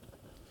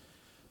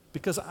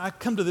 Because I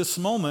come to this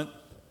moment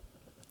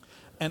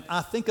and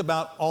I think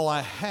about all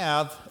I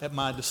have at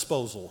my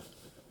disposal.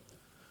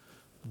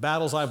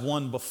 Battles I've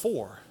won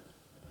before.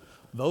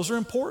 Those are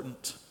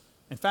important.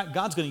 In fact,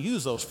 God's going to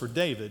use those for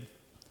David.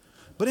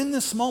 But in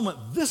this moment,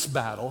 this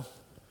battle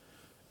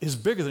is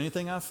bigger than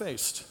anything I've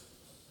faced.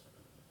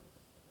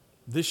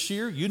 This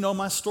year, you know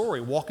my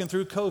story, walking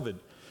through COVID.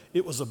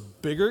 It was a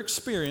bigger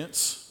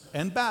experience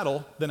and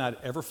battle than I'd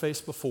ever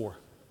faced before.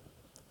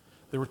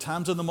 There were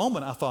times in the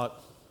moment I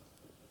thought,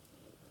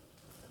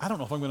 I don't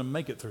know if I'm going to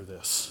make it through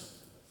this.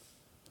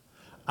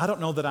 I don't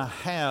know that I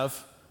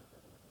have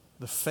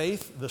the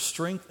faith, the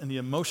strength, and the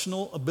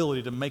emotional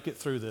ability to make it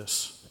through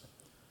this.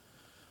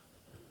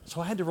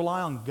 So I had to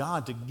rely on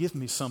God to give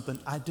me something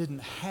I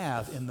didn't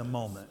have in the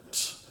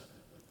moment.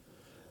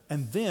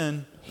 And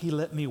then He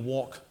let me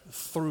walk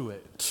through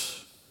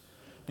it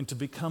and to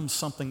become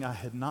something I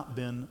had not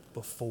been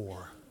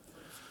before.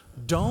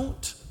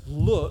 Don't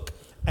look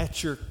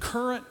at your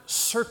current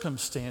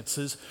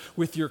circumstances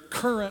with your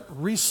current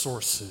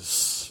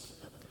resources.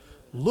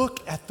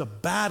 Look at the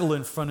battle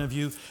in front of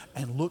you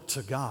and look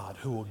to God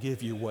who will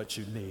give you what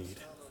you need.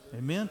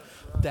 Amen?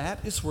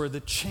 That is where the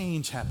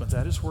change happens.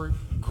 That is where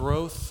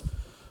growth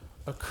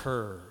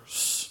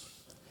occurs.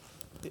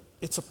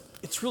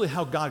 It's really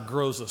how God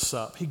grows us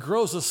up. He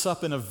grows us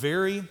up in a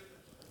very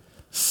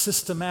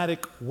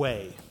systematic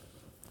way.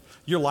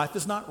 Your life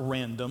is not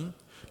random.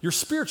 Your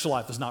spiritual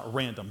life is not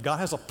random. God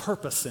has a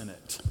purpose in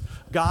it.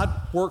 God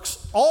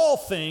works all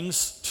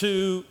things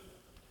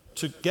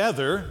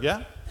together.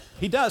 Yeah,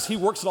 He does. He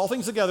works all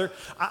things together.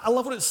 I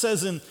love what it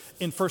says in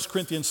 1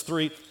 Corinthians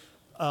 3.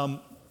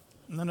 No.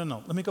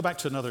 Let me go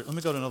to another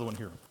one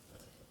here.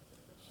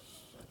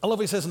 I love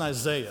what He says in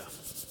Isaiah.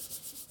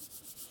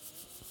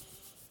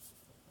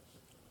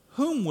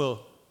 Whom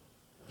will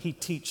He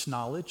teach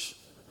knowledge?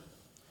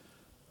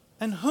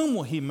 And whom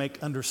will He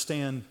make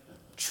understand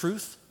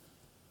truth?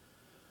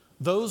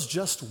 Those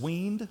just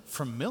weaned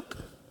from milk?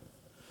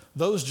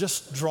 Those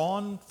just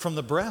drawn from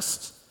the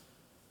breast?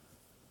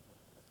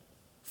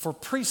 For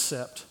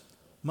precept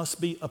must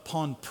be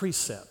upon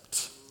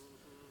precept.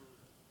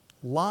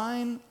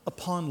 Line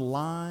upon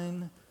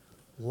line,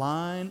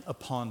 line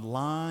upon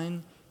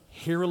line,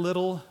 here a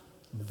little,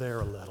 there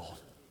a little.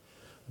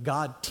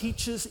 God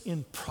teaches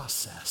in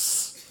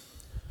process.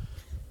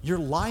 Your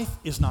life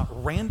is not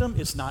random,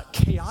 it's not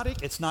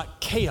chaotic, it's not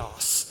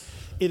chaos.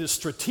 It is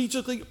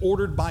strategically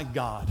ordered by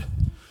God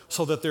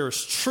so that there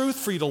is truth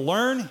for you to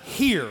learn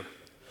here,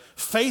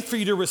 faith for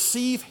you to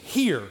receive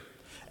here.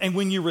 And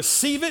when you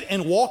receive it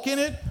and walk in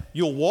it,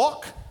 you'll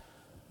walk.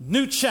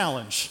 New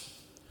challenge,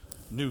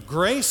 new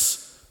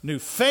grace, new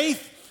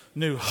faith,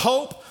 new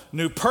hope,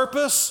 new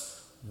purpose.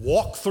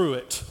 Walk through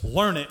it,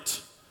 learn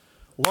it.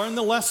 Learn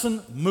the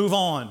lesson, move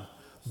on.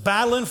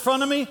 Battle in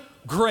front of me,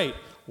 great.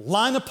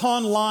 Line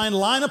upon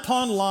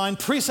line,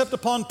 precept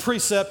upon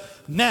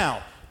precept.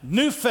 Now,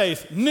 new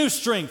faith, new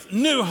strength,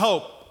 new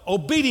hope,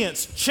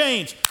 obedience,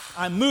 change.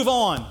 I move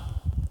on.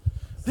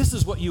 This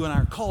is what you and I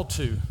are called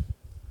to.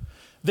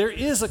 There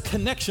is a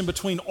connection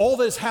between all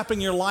that is happening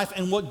in your life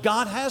and what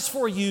God has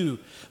for you.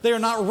 They are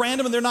not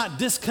random and they're not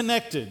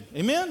disconnected.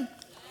 Amen?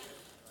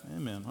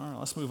 Amen. All right,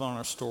 let's move on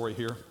our story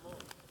here.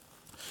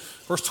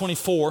 Verse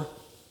 24.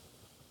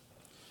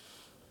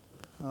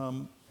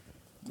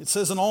 It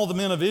says, and all the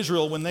men of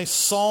Israel, when they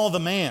saw the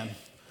man,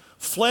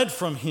 fled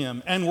from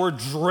him and were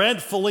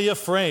dreadfully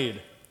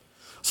afraid.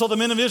 So the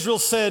men of Israel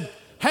said,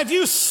 have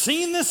you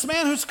seen this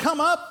man who's come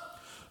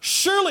up?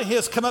 Surely he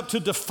has come up to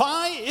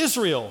defy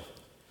Israel.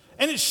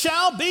 And it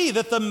shall be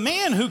that the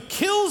man who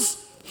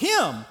kills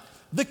him,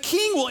 the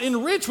king will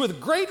enrich with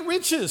great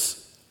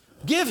riches.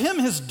 Give him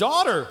his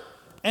daughter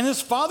and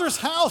his father's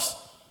house,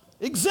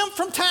 exempt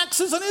from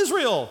taxes in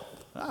Israel.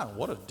 Ah,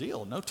 what a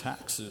deal, no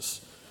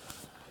taxes.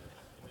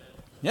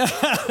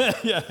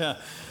 Yeah.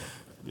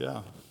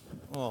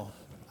 Well,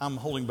 I'm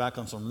holding back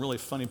on some really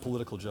funny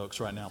political jokes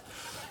right now.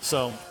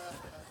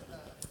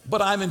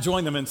 But I'm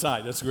enjoying them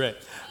inside. That's great.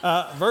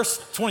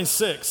 Verse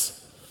 26.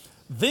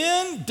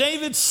 Then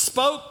David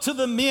spoke to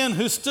the men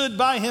who stood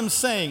by him,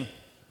 saying,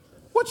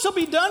 what shall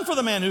be done for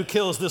the man who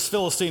kills this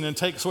Philistine and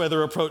takes away the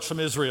reproach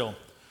from Israel?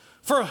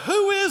 For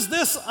who is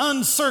this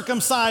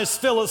uncircumcised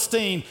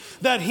Philistine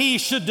that he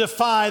should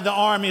defy the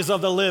armies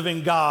of the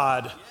living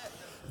God?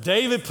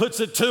 David puts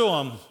it to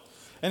him.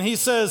 And he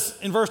says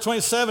in verse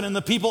 27, and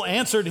the people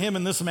answered him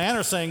in this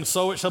manner, saying,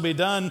 so it shall be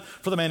done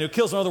for the man who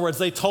kills. In other words,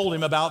 they told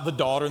him about the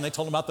daughter, and they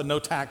told him about the no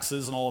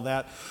taxes and all of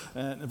that.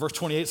 And verse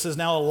 28 says,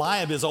 now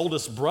Eliab, his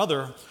oldest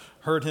brother,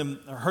 heard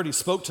he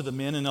spoke to the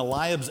men, and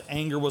Eliab's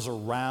anger was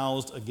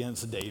aroused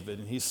against David.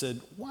 And he said,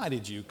 why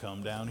did you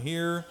come down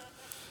here?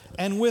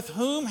 And with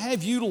whom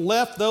have you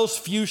left those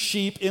few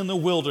sheep in the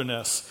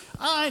wilderness?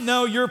 I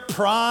know your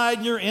pride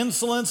and your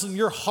insolence and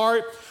your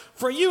heart,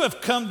 for you have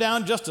come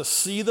down just to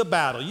see the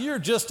battle. You're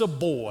just a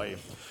boy.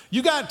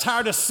 You got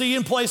tired of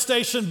seeing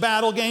PlayStation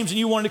battle games and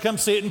you wanted to come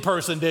see it in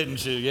person,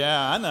 didn't you?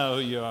 Yeah, I know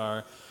who you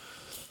are.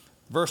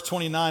 Verse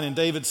 29, and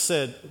David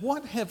said,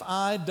 what have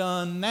I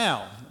done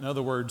now? In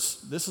other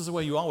words, this is the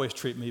way you always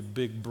treat me,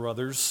 big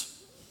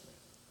brothers.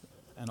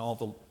 And all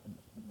the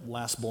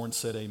lastborn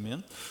said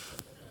amen.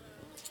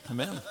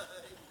 Amen.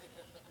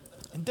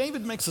 And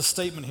David makes a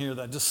statement here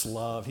that I just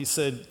love. He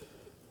said,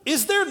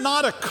 is there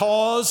not a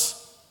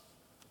cause?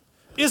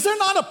 Is there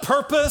not a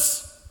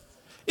purpose?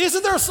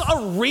 Isn't there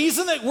a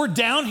reason that we're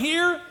down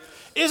here?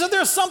 Isn't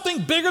there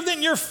something bigger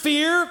than your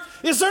fear?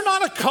 Is there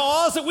not a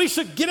cause that we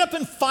should get up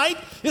and fight?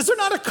 Is there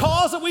not a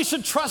cause that we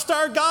should trust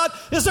our God?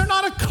 Is there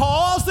not a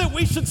cause that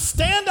we should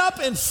stand up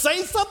and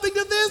say something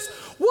to this?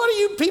 What are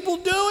you people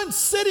doing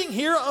sitting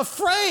here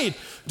afraid?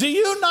 Do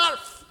you not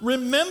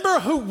remember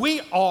who we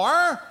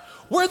are?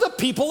 We're the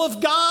people of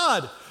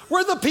God.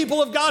 We're the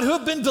people of God who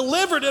have been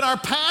delivered in our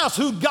past,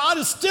 who God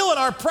is still in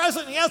our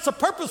present, and He has a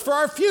purpose for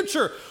our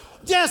future.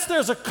 Yes,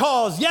 there's a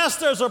cause. Yes,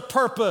 there's a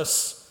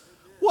purpose.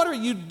 What are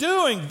you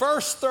doing?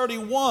 Verse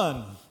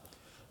 31.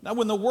 Now,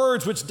 when the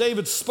words which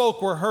David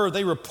spoke were heard,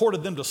 they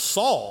reported them to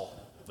Saul,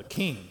 the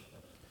king,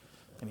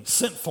 and he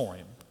sent for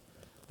him.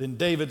 Then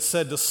David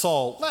said to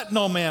Saul, "Let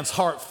no man's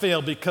heart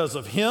fail because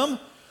of him.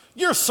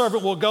 Your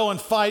servant will go and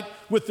fight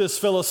with this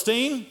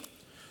Philistine.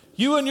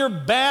 You and your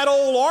bad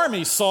old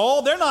army,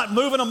 Saul, they're not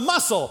moving a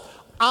muscle.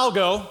 I'll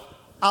go.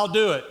 I'll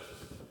do it."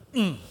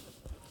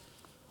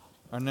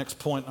 Our next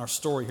point in our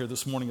story here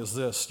this morning is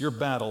this: your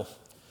battle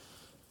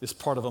is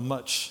part of a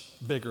much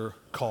bigger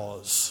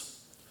cause.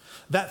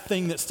 That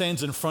thing that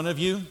stands in front of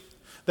you,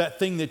 that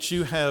thing that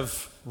you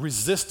have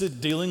resisted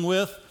dealing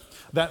with,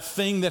 that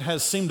thing that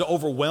has seemed to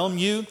overwhelm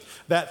you,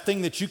 that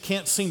thing that you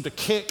can't seem to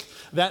kick,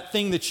 that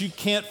thing that you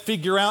can't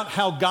figure out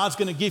how God's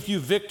going to give you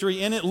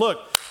victory in it, look,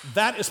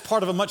 that is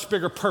part of a much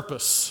bigger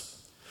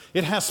purpose.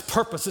 It has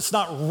purpose. It's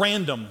not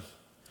random.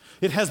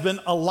 It has been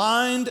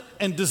aligned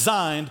and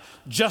designed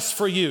just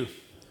for you.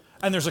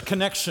 And there's a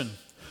connection.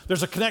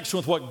 There's a connection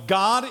with what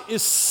God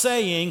is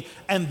saying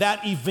and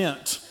that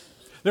event.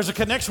 There's a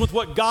connection with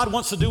what God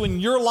wants to do in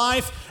your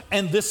life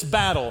and this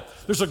battle.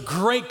 There's a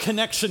great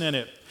connection in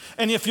it.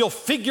 And if you'll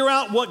figure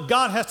out what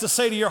God has to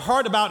say to your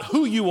heart about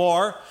who you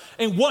are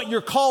and what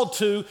you're called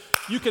to,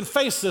 you can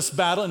face this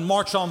battle and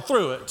march on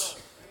through it.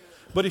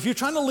 But if you're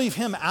trying to leave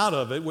Him out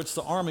of it, which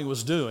the army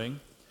was doing,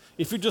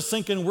 if you're just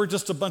thinking we're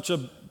just a bunch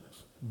of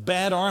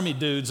bad army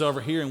dudes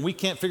over here and we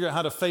can't figure out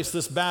how to face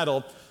this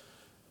battle,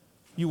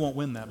 you won't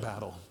win that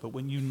battle. But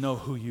when you know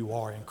who you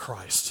are in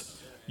Christ,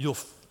 you'll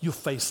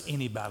face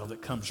any battle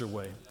that comes your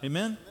way.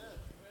 Amen?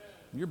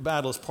 Your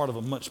battle is part of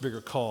a much bigger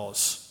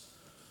cause.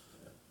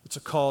 It's a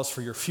cause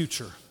for your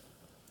future.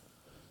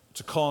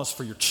 It's a cause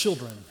for your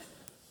children,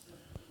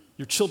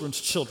 your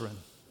children's children.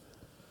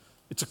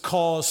 It's a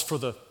cause for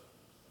the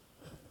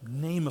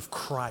name of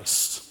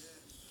Christ.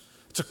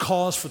 It's a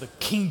cause for the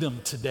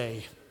kingdom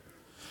today.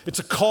 It's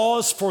a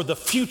cause for the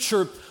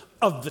future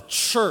of the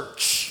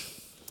church.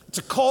 It's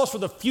a cause for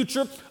the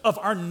future of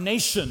our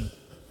nation.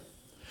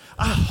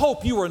 I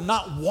hope you are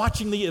not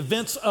watching the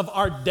events of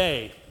our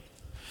day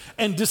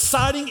and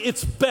deciding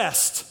it's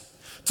best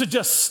to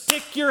just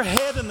stick your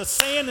head in the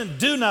sand and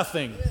do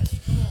nothing.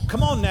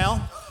 Come on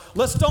now.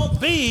 Let's don't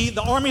be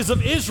the armies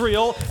of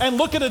Israel and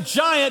look at a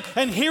giant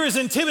and hear his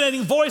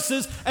intimidating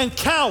voices and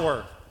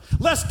cower.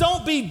 Let's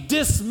don't be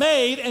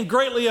dismayed and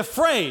greatly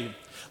afraid.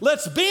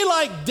 Let's be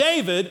like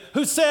David,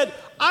 who said,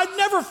 "I've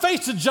never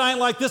faced a giant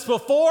like this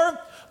before,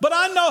 but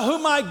I know who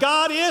my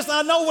God is, and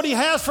I know what He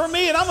has for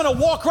me, and I'm going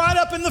to walk right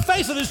up in the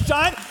face of this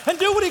giant and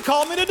do what He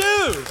called me to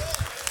do."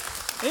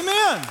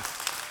 Amen.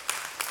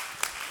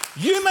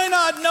 You may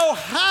not know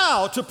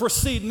how to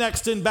proceed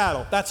next in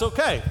battle. That's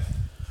okay.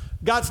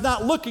 God's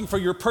not looking for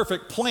your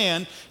perfect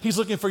plan. He's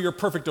looking for your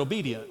perfect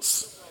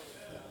obedience.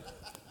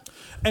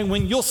 And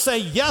when you'll say,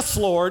 "Yes,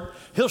 Lord,"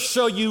 He'll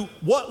show you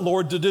what,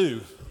 Lord, to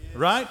do,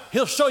 right?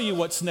 He'll show you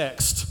what's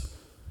next.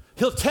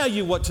 He'll tell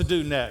you what to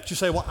do next. You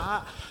say, "Well,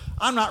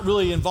 I'm not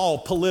really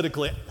involved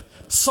politically."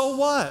 So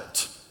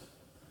what?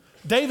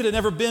 David had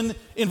never been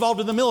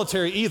involved in the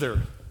military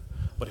either,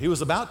 but he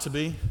was about to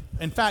be.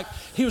 In fact,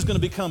 he was going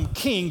to become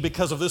king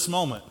because of this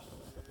moment.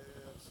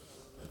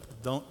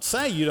 Don't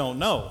say you don't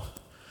know.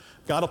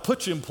 God will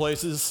put you in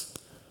places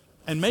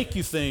and make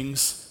you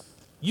things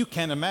you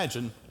can't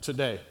imagine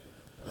today.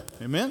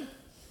 Amen?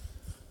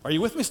 Are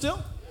you with me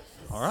still?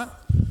 All right.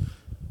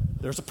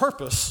 There's a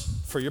purpose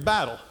for your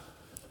battle.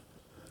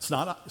 It's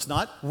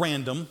not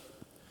random.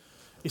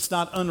 It's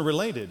not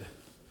unrelated.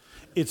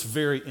 It's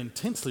very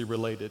intensely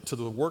related to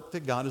the work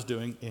that God is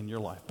doing in your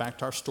life. Back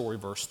to our story,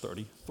 verse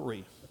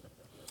 33.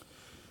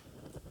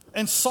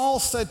 And Saul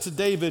said to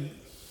David,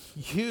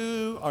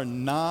 "You are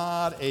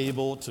not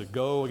able to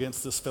go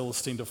against this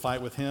Philistine to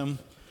fight with him,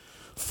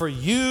 for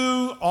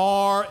you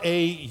are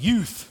a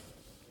youth.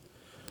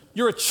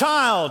 You're a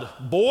child,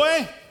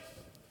 boy,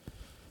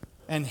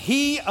 and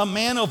he a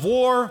man of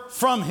war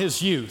from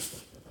his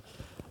youth."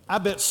 I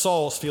bet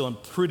Saul's feeling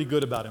pretty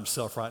good about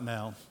himself right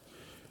now.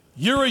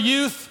 You're a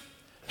youth.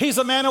 He's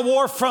a man of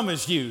war from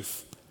his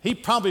youth. He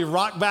probably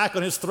rocked back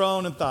on his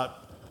throne and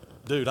thought,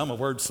 "Dude, I'm a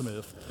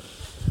wordsmith.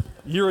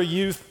 You're a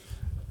youth.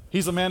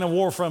 He's a man of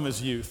war from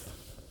his youth."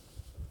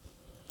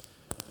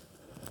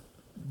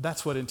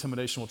 That's what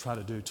intimidation will try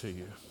to do to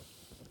you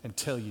and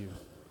tell you,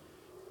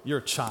 you're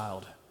a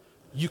child.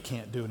 You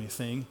can't do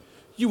anything.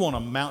 You won't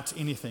amount to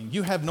anything.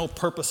 You have no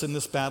purpose in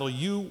this battle.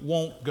 You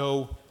won't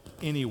go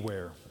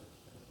anywhere.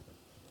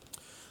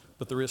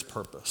 But there is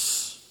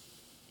purpose.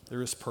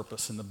 There is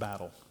purpose in the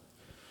battle.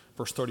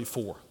 Verse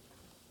 34.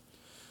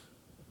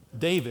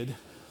 David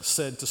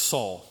said to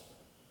Saul,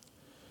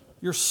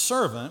 "Your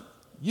servant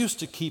used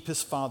to keep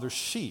his father's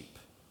sheep.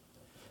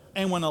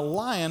 And when a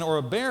lion or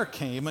a bear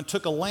came and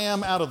took a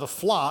lamb out of the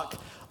flock,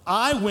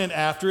 I went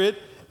after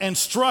it and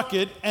struck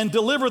it and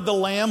delivered the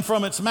lamb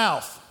from its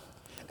mouth.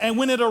 And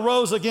when it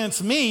arose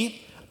against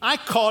me, I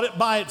caught it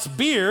by its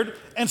beard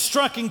and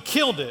struck and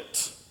killed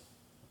it."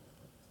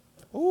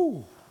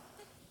 Ooh.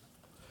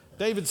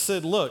 David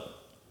said, "Look,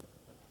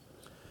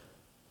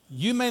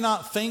 you may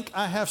not think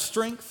I have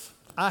strength.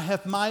 I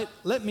have might.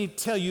 Let me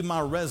tell you my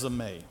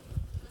resume.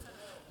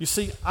 You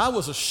see, I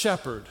was a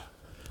shepherd.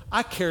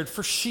 I cared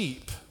for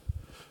sheep.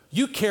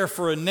 You care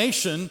for a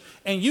nation,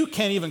 and you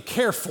can't even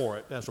care for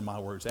it." That's where my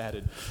words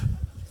added.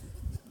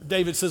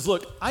 David says,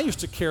 "Look, I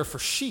used to care for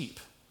sheep.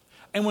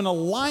 And when a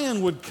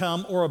lion would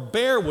come or a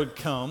bear would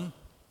come,"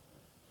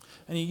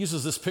 and he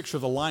uses this picture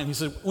of the lion. He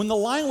said, when the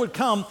lion would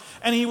come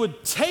and he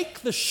would take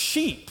the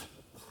sheep,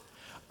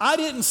 I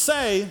didn't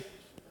say,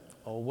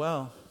 'Oh,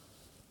 well,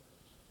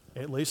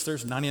 at least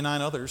there's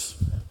 99 others.'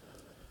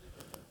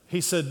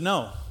 He said,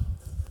 no.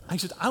 He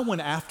said, I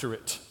went after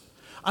it.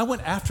 I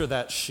went after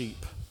that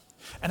sheep.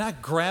 And I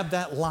grabbed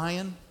that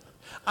lion.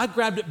 I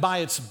grabbed it by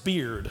its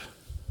beard."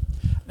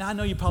 Now, I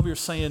know you probably are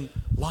saying,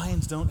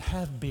 lions don't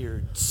have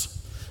beards.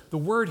 The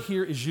word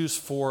here is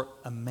used for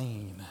a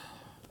mane.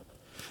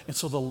 And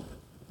so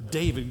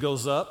David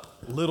goes up,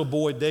 little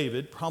boy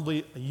David,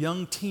 probably a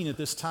young teen at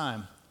this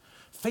time,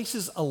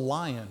 faces a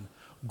lion,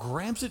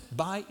 grabs it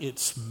by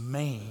its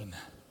mane,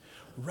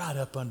 right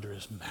up under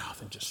his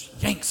mouth, and just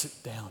yanks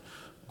it down,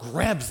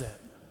 grabs that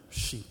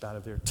sheep out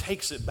of there,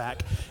 takes it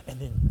back, and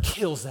then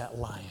kills that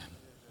lion.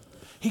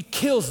 He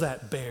kills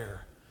that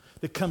bear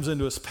that comes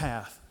into his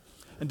path.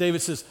 And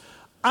David says,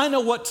 I know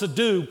what to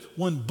do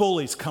when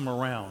bullies come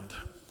around.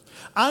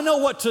 I know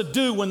what to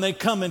do when they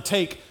come and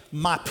take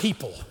my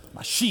people,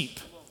 my sheep.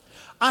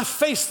 I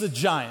face the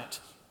giant.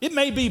 It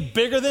may be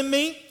bigger than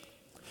me.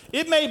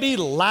 It may be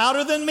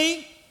louder than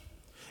me.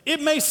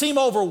 It may seem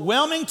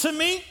overwhelming to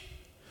me.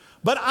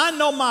 But I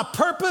know my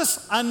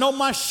purpose, I know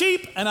my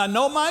sheep, and I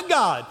know my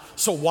God.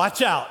 So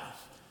watch out.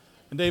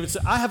 And David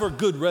said, I have a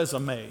good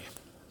resume.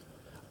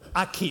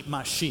 I keep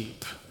my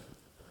sheep.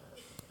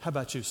 How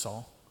about you,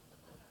 Saul?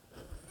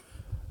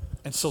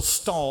 And so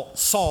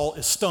Saul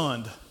is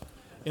stunned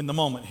in the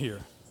moment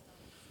here.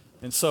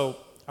 And so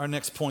our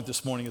next point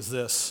this morning is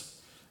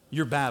this.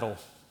 Your battle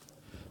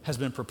has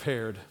been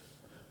prepared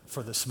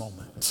for this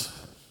moment.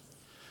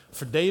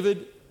 For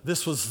David,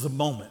 this was the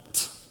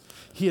moment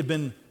he had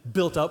been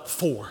built up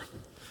for.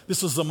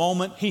 This was the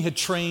moment he had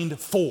trained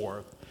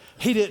for.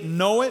 He didn't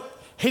know it.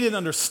 He didn't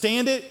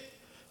understand it.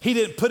 He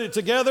didn't put it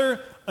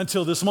together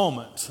until this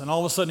moment. And all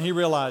of a sudden he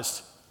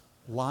realized,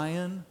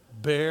 lion,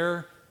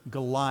 bear,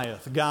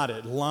 Goliath. Got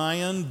it.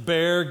 Lion,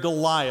 bear,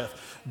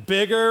 Goliath.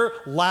 Bigger,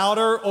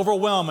 louder,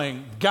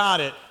 overwhelming.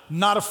 Got it.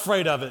 Not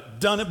afraid of it.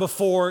 Done it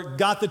before.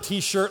 Got the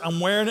t-shirt. I'm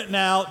wearing it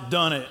now.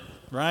 Done it.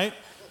 Right?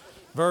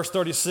 Verse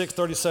 36,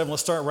 37.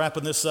 Let's start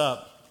wrapping this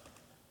up.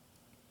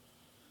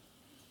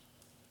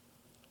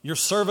 Your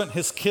servant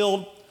has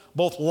killed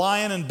both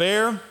lion and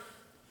bear,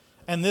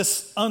 and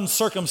this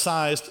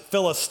uncircumcised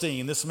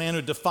Philistine, this man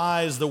who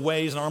defies the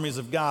ways and armies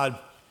of God,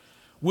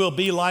 will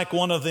be like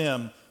one of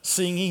them,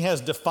 seeing he has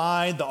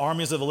defied the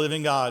armies of the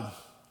living God.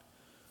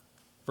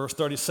 Verse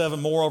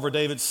 37, moreover,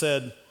 David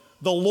said,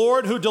 the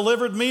Lord who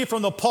delivered me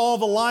from the paw of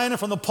the lion and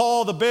from the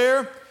paw of the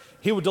bear,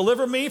 he would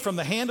deliver me from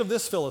the hand of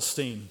this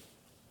Philistine.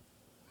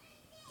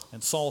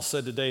 And Saul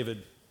said to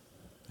David,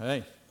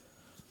 hey,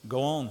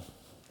 go on.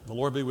 The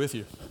Lord be with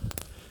you.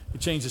 He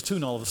changed his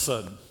tune all of a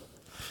sudden.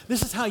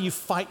 This is how you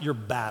fight your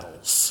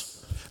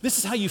battles. This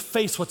is how you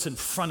face what's in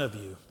front of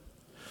you.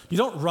 You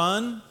don't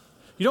run.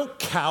 You don't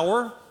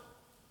cower.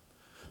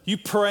 You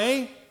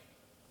pray.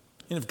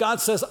 And if God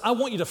says, I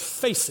want you to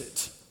face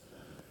it,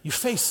 you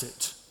face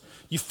it.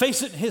 You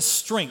face it in his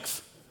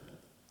strength.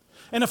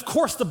 And of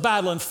course the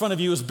battle in front of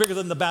you is bigger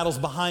than the battles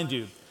behind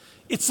you.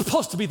 It's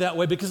supposed to be that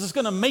way because it's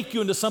going to make you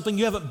into something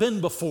you haven't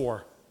been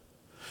before.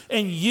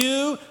 And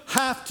you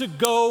have to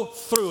go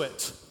through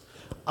it.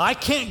 I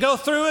can't go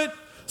through it.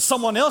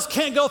 Someone else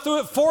can't go through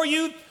it for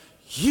you.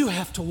 You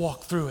have to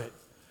walk through it.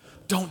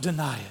 Don't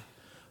deny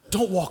it.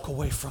 Don't walk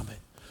away from it.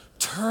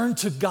 Turn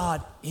to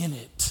God in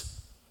it.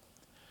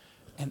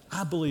 And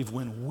I believe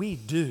when we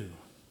do,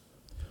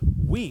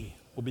 we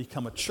will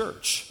become a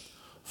church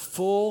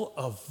full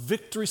of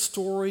victory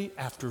story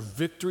after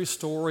victory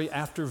story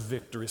after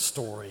victory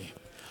story.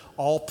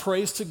 All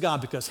praise to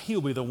God because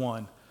he'll be the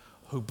one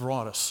who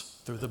brought us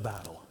through the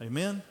battle.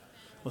 Amen?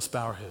 Let's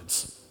bow our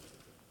heads.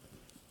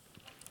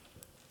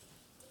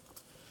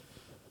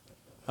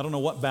 I don't know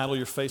what battle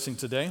you're facing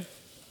today.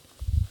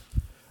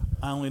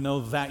 I only know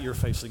that you're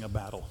facing a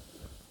battle.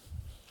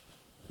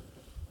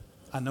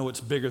 I know it's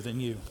bigger than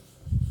you.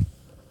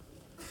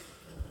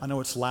 I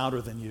know it's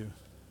louder than you.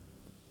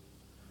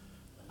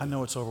 I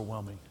know it's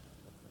overwhelming.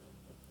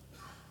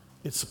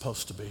 It's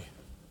supposed to be.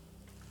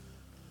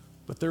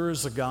 But there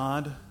is a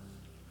God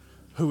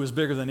who is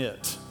bigger than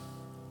it,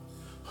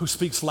 who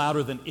speaks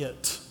louder than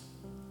it,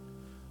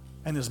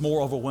 and is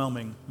more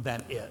overwhelming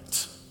than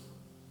it.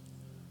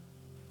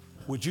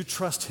 Would you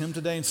trust him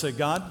today and say,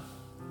 God,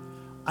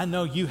 I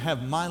know you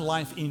have my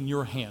life in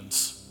your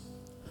hands.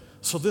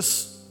 So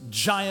this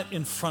giant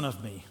in front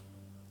of me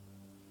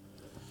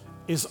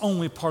is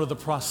only part of the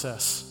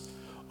process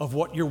of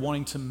what you're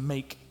wanting to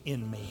make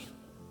in me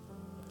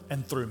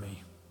and through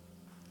me.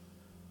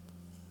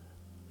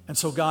 And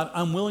so, God,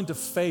 I'm willing to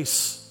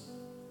face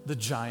the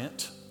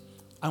giant.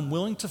 I'm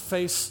willing to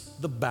face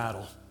the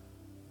battle.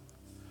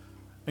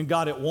 And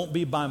God, it won't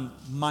be by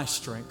my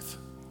strength,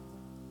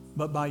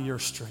 but by your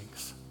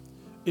strength.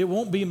 It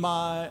won't be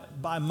by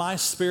my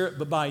spirit,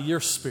 but by your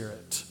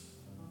spirit.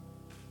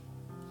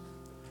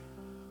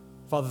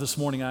 Father, this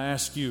morning I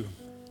ask you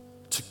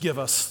to give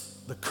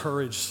us the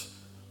courage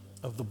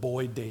of the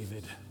boy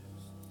David,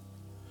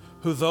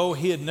 who, though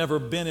he had never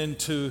been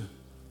into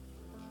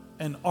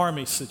an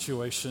army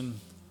situation,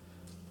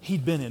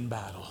 he'd been in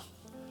battle,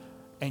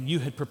 and you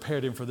had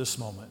prepared him for this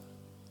moment.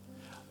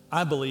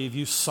 I believe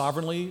you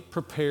sovereignly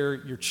prepare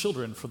your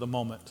children for the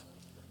moment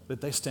that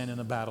they stand in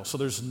a battle. So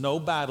there's no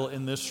battle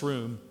in this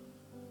room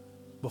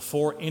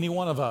before any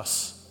one of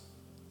us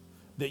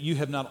that you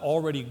have not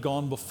already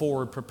gone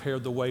before and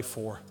prepared the way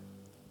for.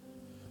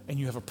 And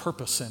you have a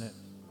purpose in it.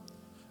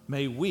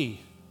 May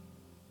we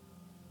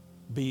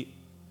be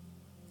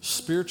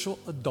spiritual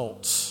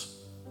adults.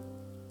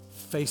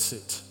 Face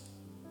it.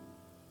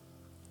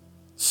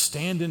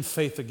 Stand in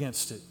faith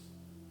against it.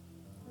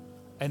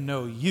 And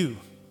know you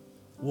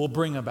will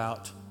bring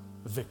about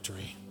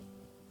victory.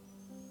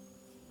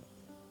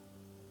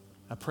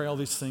 I pray all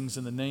these things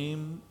in the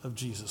name of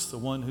Jesus, the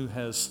one who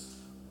has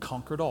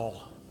conquered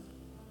all.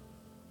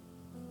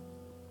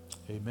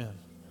 Amen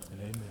and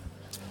amen.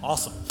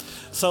 Awesome.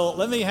 So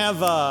let me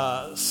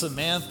have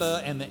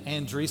Samantha and the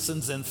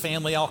Andreessens and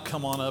family all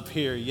come on up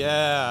here.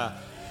 Yeah.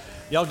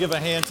 Y'all give a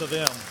hand to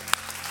them.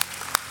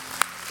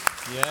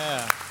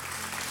 Yeah.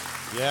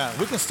 Yeah.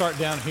 We can start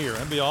down here.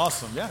 That'd be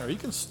awesome. Yeah. Or you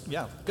can,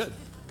 yeah. Good.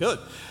 Good.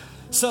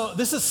 So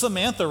this is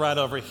Samantha right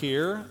over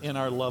here in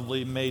our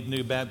lovely Made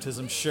New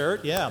Baptism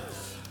shirt. Yeah.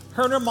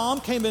 Her and her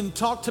mom came and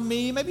talked to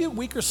me maybe a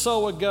week or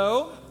so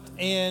ago,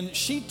 and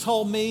she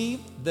told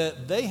me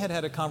that they had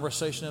had a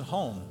conversation at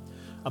home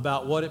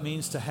about what it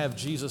means to have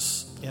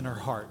Jesus in her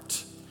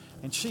heart.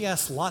 And she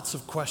asked lots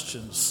of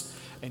questions,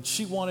 and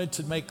she wanted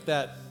to make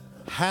that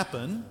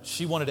happen.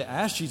 She wanted to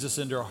ask Jesus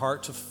into her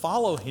heart to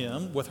follow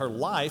him with her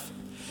life,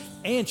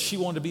 and she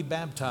wanted to be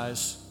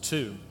baptized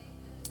too,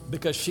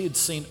 because she had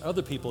seen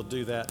other people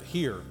do that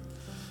here.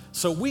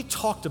 So we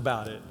talked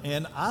about it,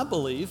 and I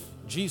believe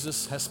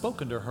Jesus has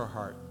spoken to her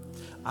heart.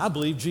 I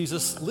believe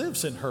Jesus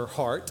lives in her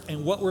heart,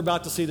 and what we're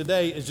about to see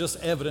today is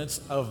just evidence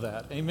of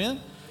that.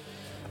 Amen?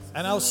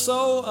 And I was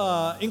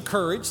so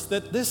encouraged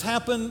that this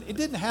happened. It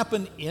didn't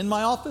happen in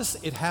my office.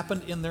 It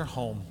happened in their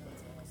home.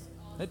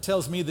 It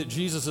tells me that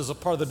Jesus is a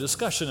part of the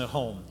discussion at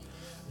home.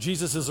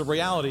 Jesus is a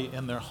reality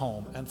in their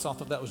home, and so I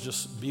thought that was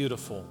just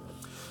beautiful.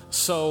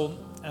 So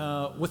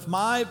with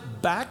my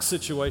back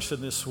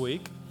situation this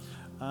week,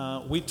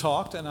 we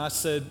talked, and I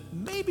said,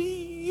 maybe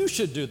you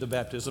should do the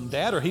baptism,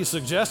 Dad, or he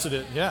suggested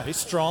it. Yeah, he's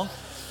strong.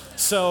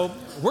 So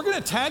we're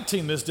going to tag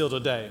team this deal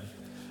today.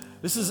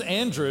 This is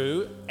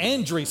Andrew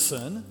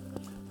Andreessen,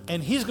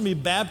 and he's going to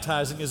be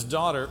baptizing his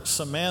daughter,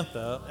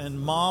 Samantha,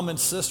 and mom and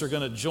sister are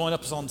going to join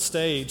us on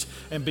stage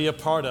and be a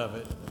part of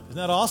it. Isn't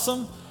that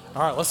awesome?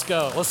 All right, let's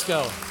go. Let's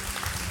go.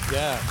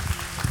 Yeah.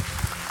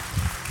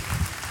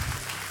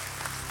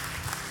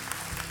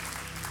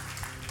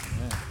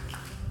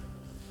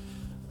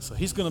 So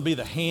he's going to be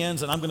the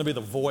hands, and I'm going to be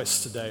the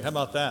voice today. How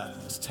about that?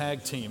 It's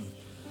tag team.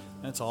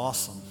 That's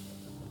awesome.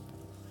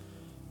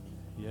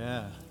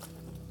 Yeah.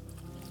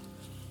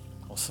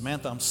 Well,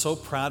 Samantha, I'm so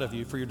proud of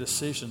you for your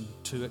decision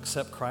to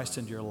accept Christ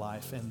into your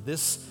life. And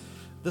this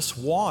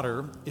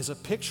water is a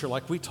picture,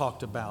 like we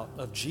talked about,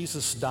 of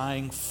Jesus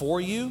dying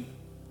for you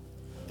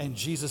and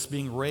Jesus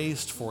being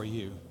raised for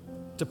you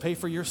to pay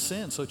for your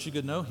sins so that you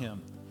could know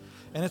him.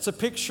 And it's a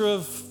picture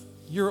of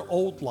your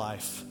old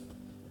life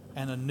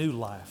and a new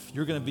life.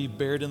 You're going to be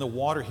buried in the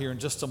water here in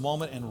just a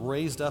moment and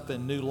raised up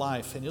in new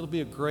life. And it'll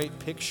be a great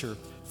picture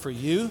for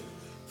you,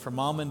 for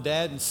mom and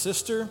dad and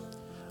sister,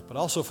 but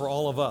also for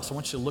all of us. I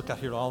want you to look out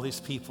here at all these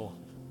people.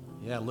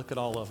 Yeah, look at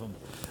all of them.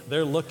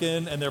 They're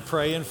looking and they're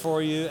praying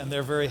for you, and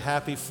they're very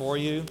happy for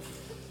you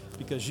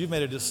because you've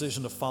made a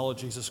decision to follow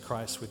Jesus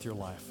Christ with your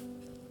life.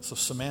 So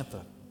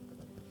Samantha,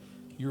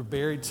 you're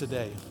buried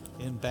today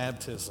in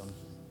baptism.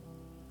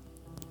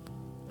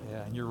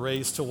 Yeah, and you're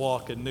raised to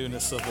walk in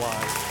newness of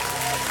life.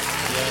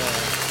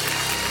 Yeah.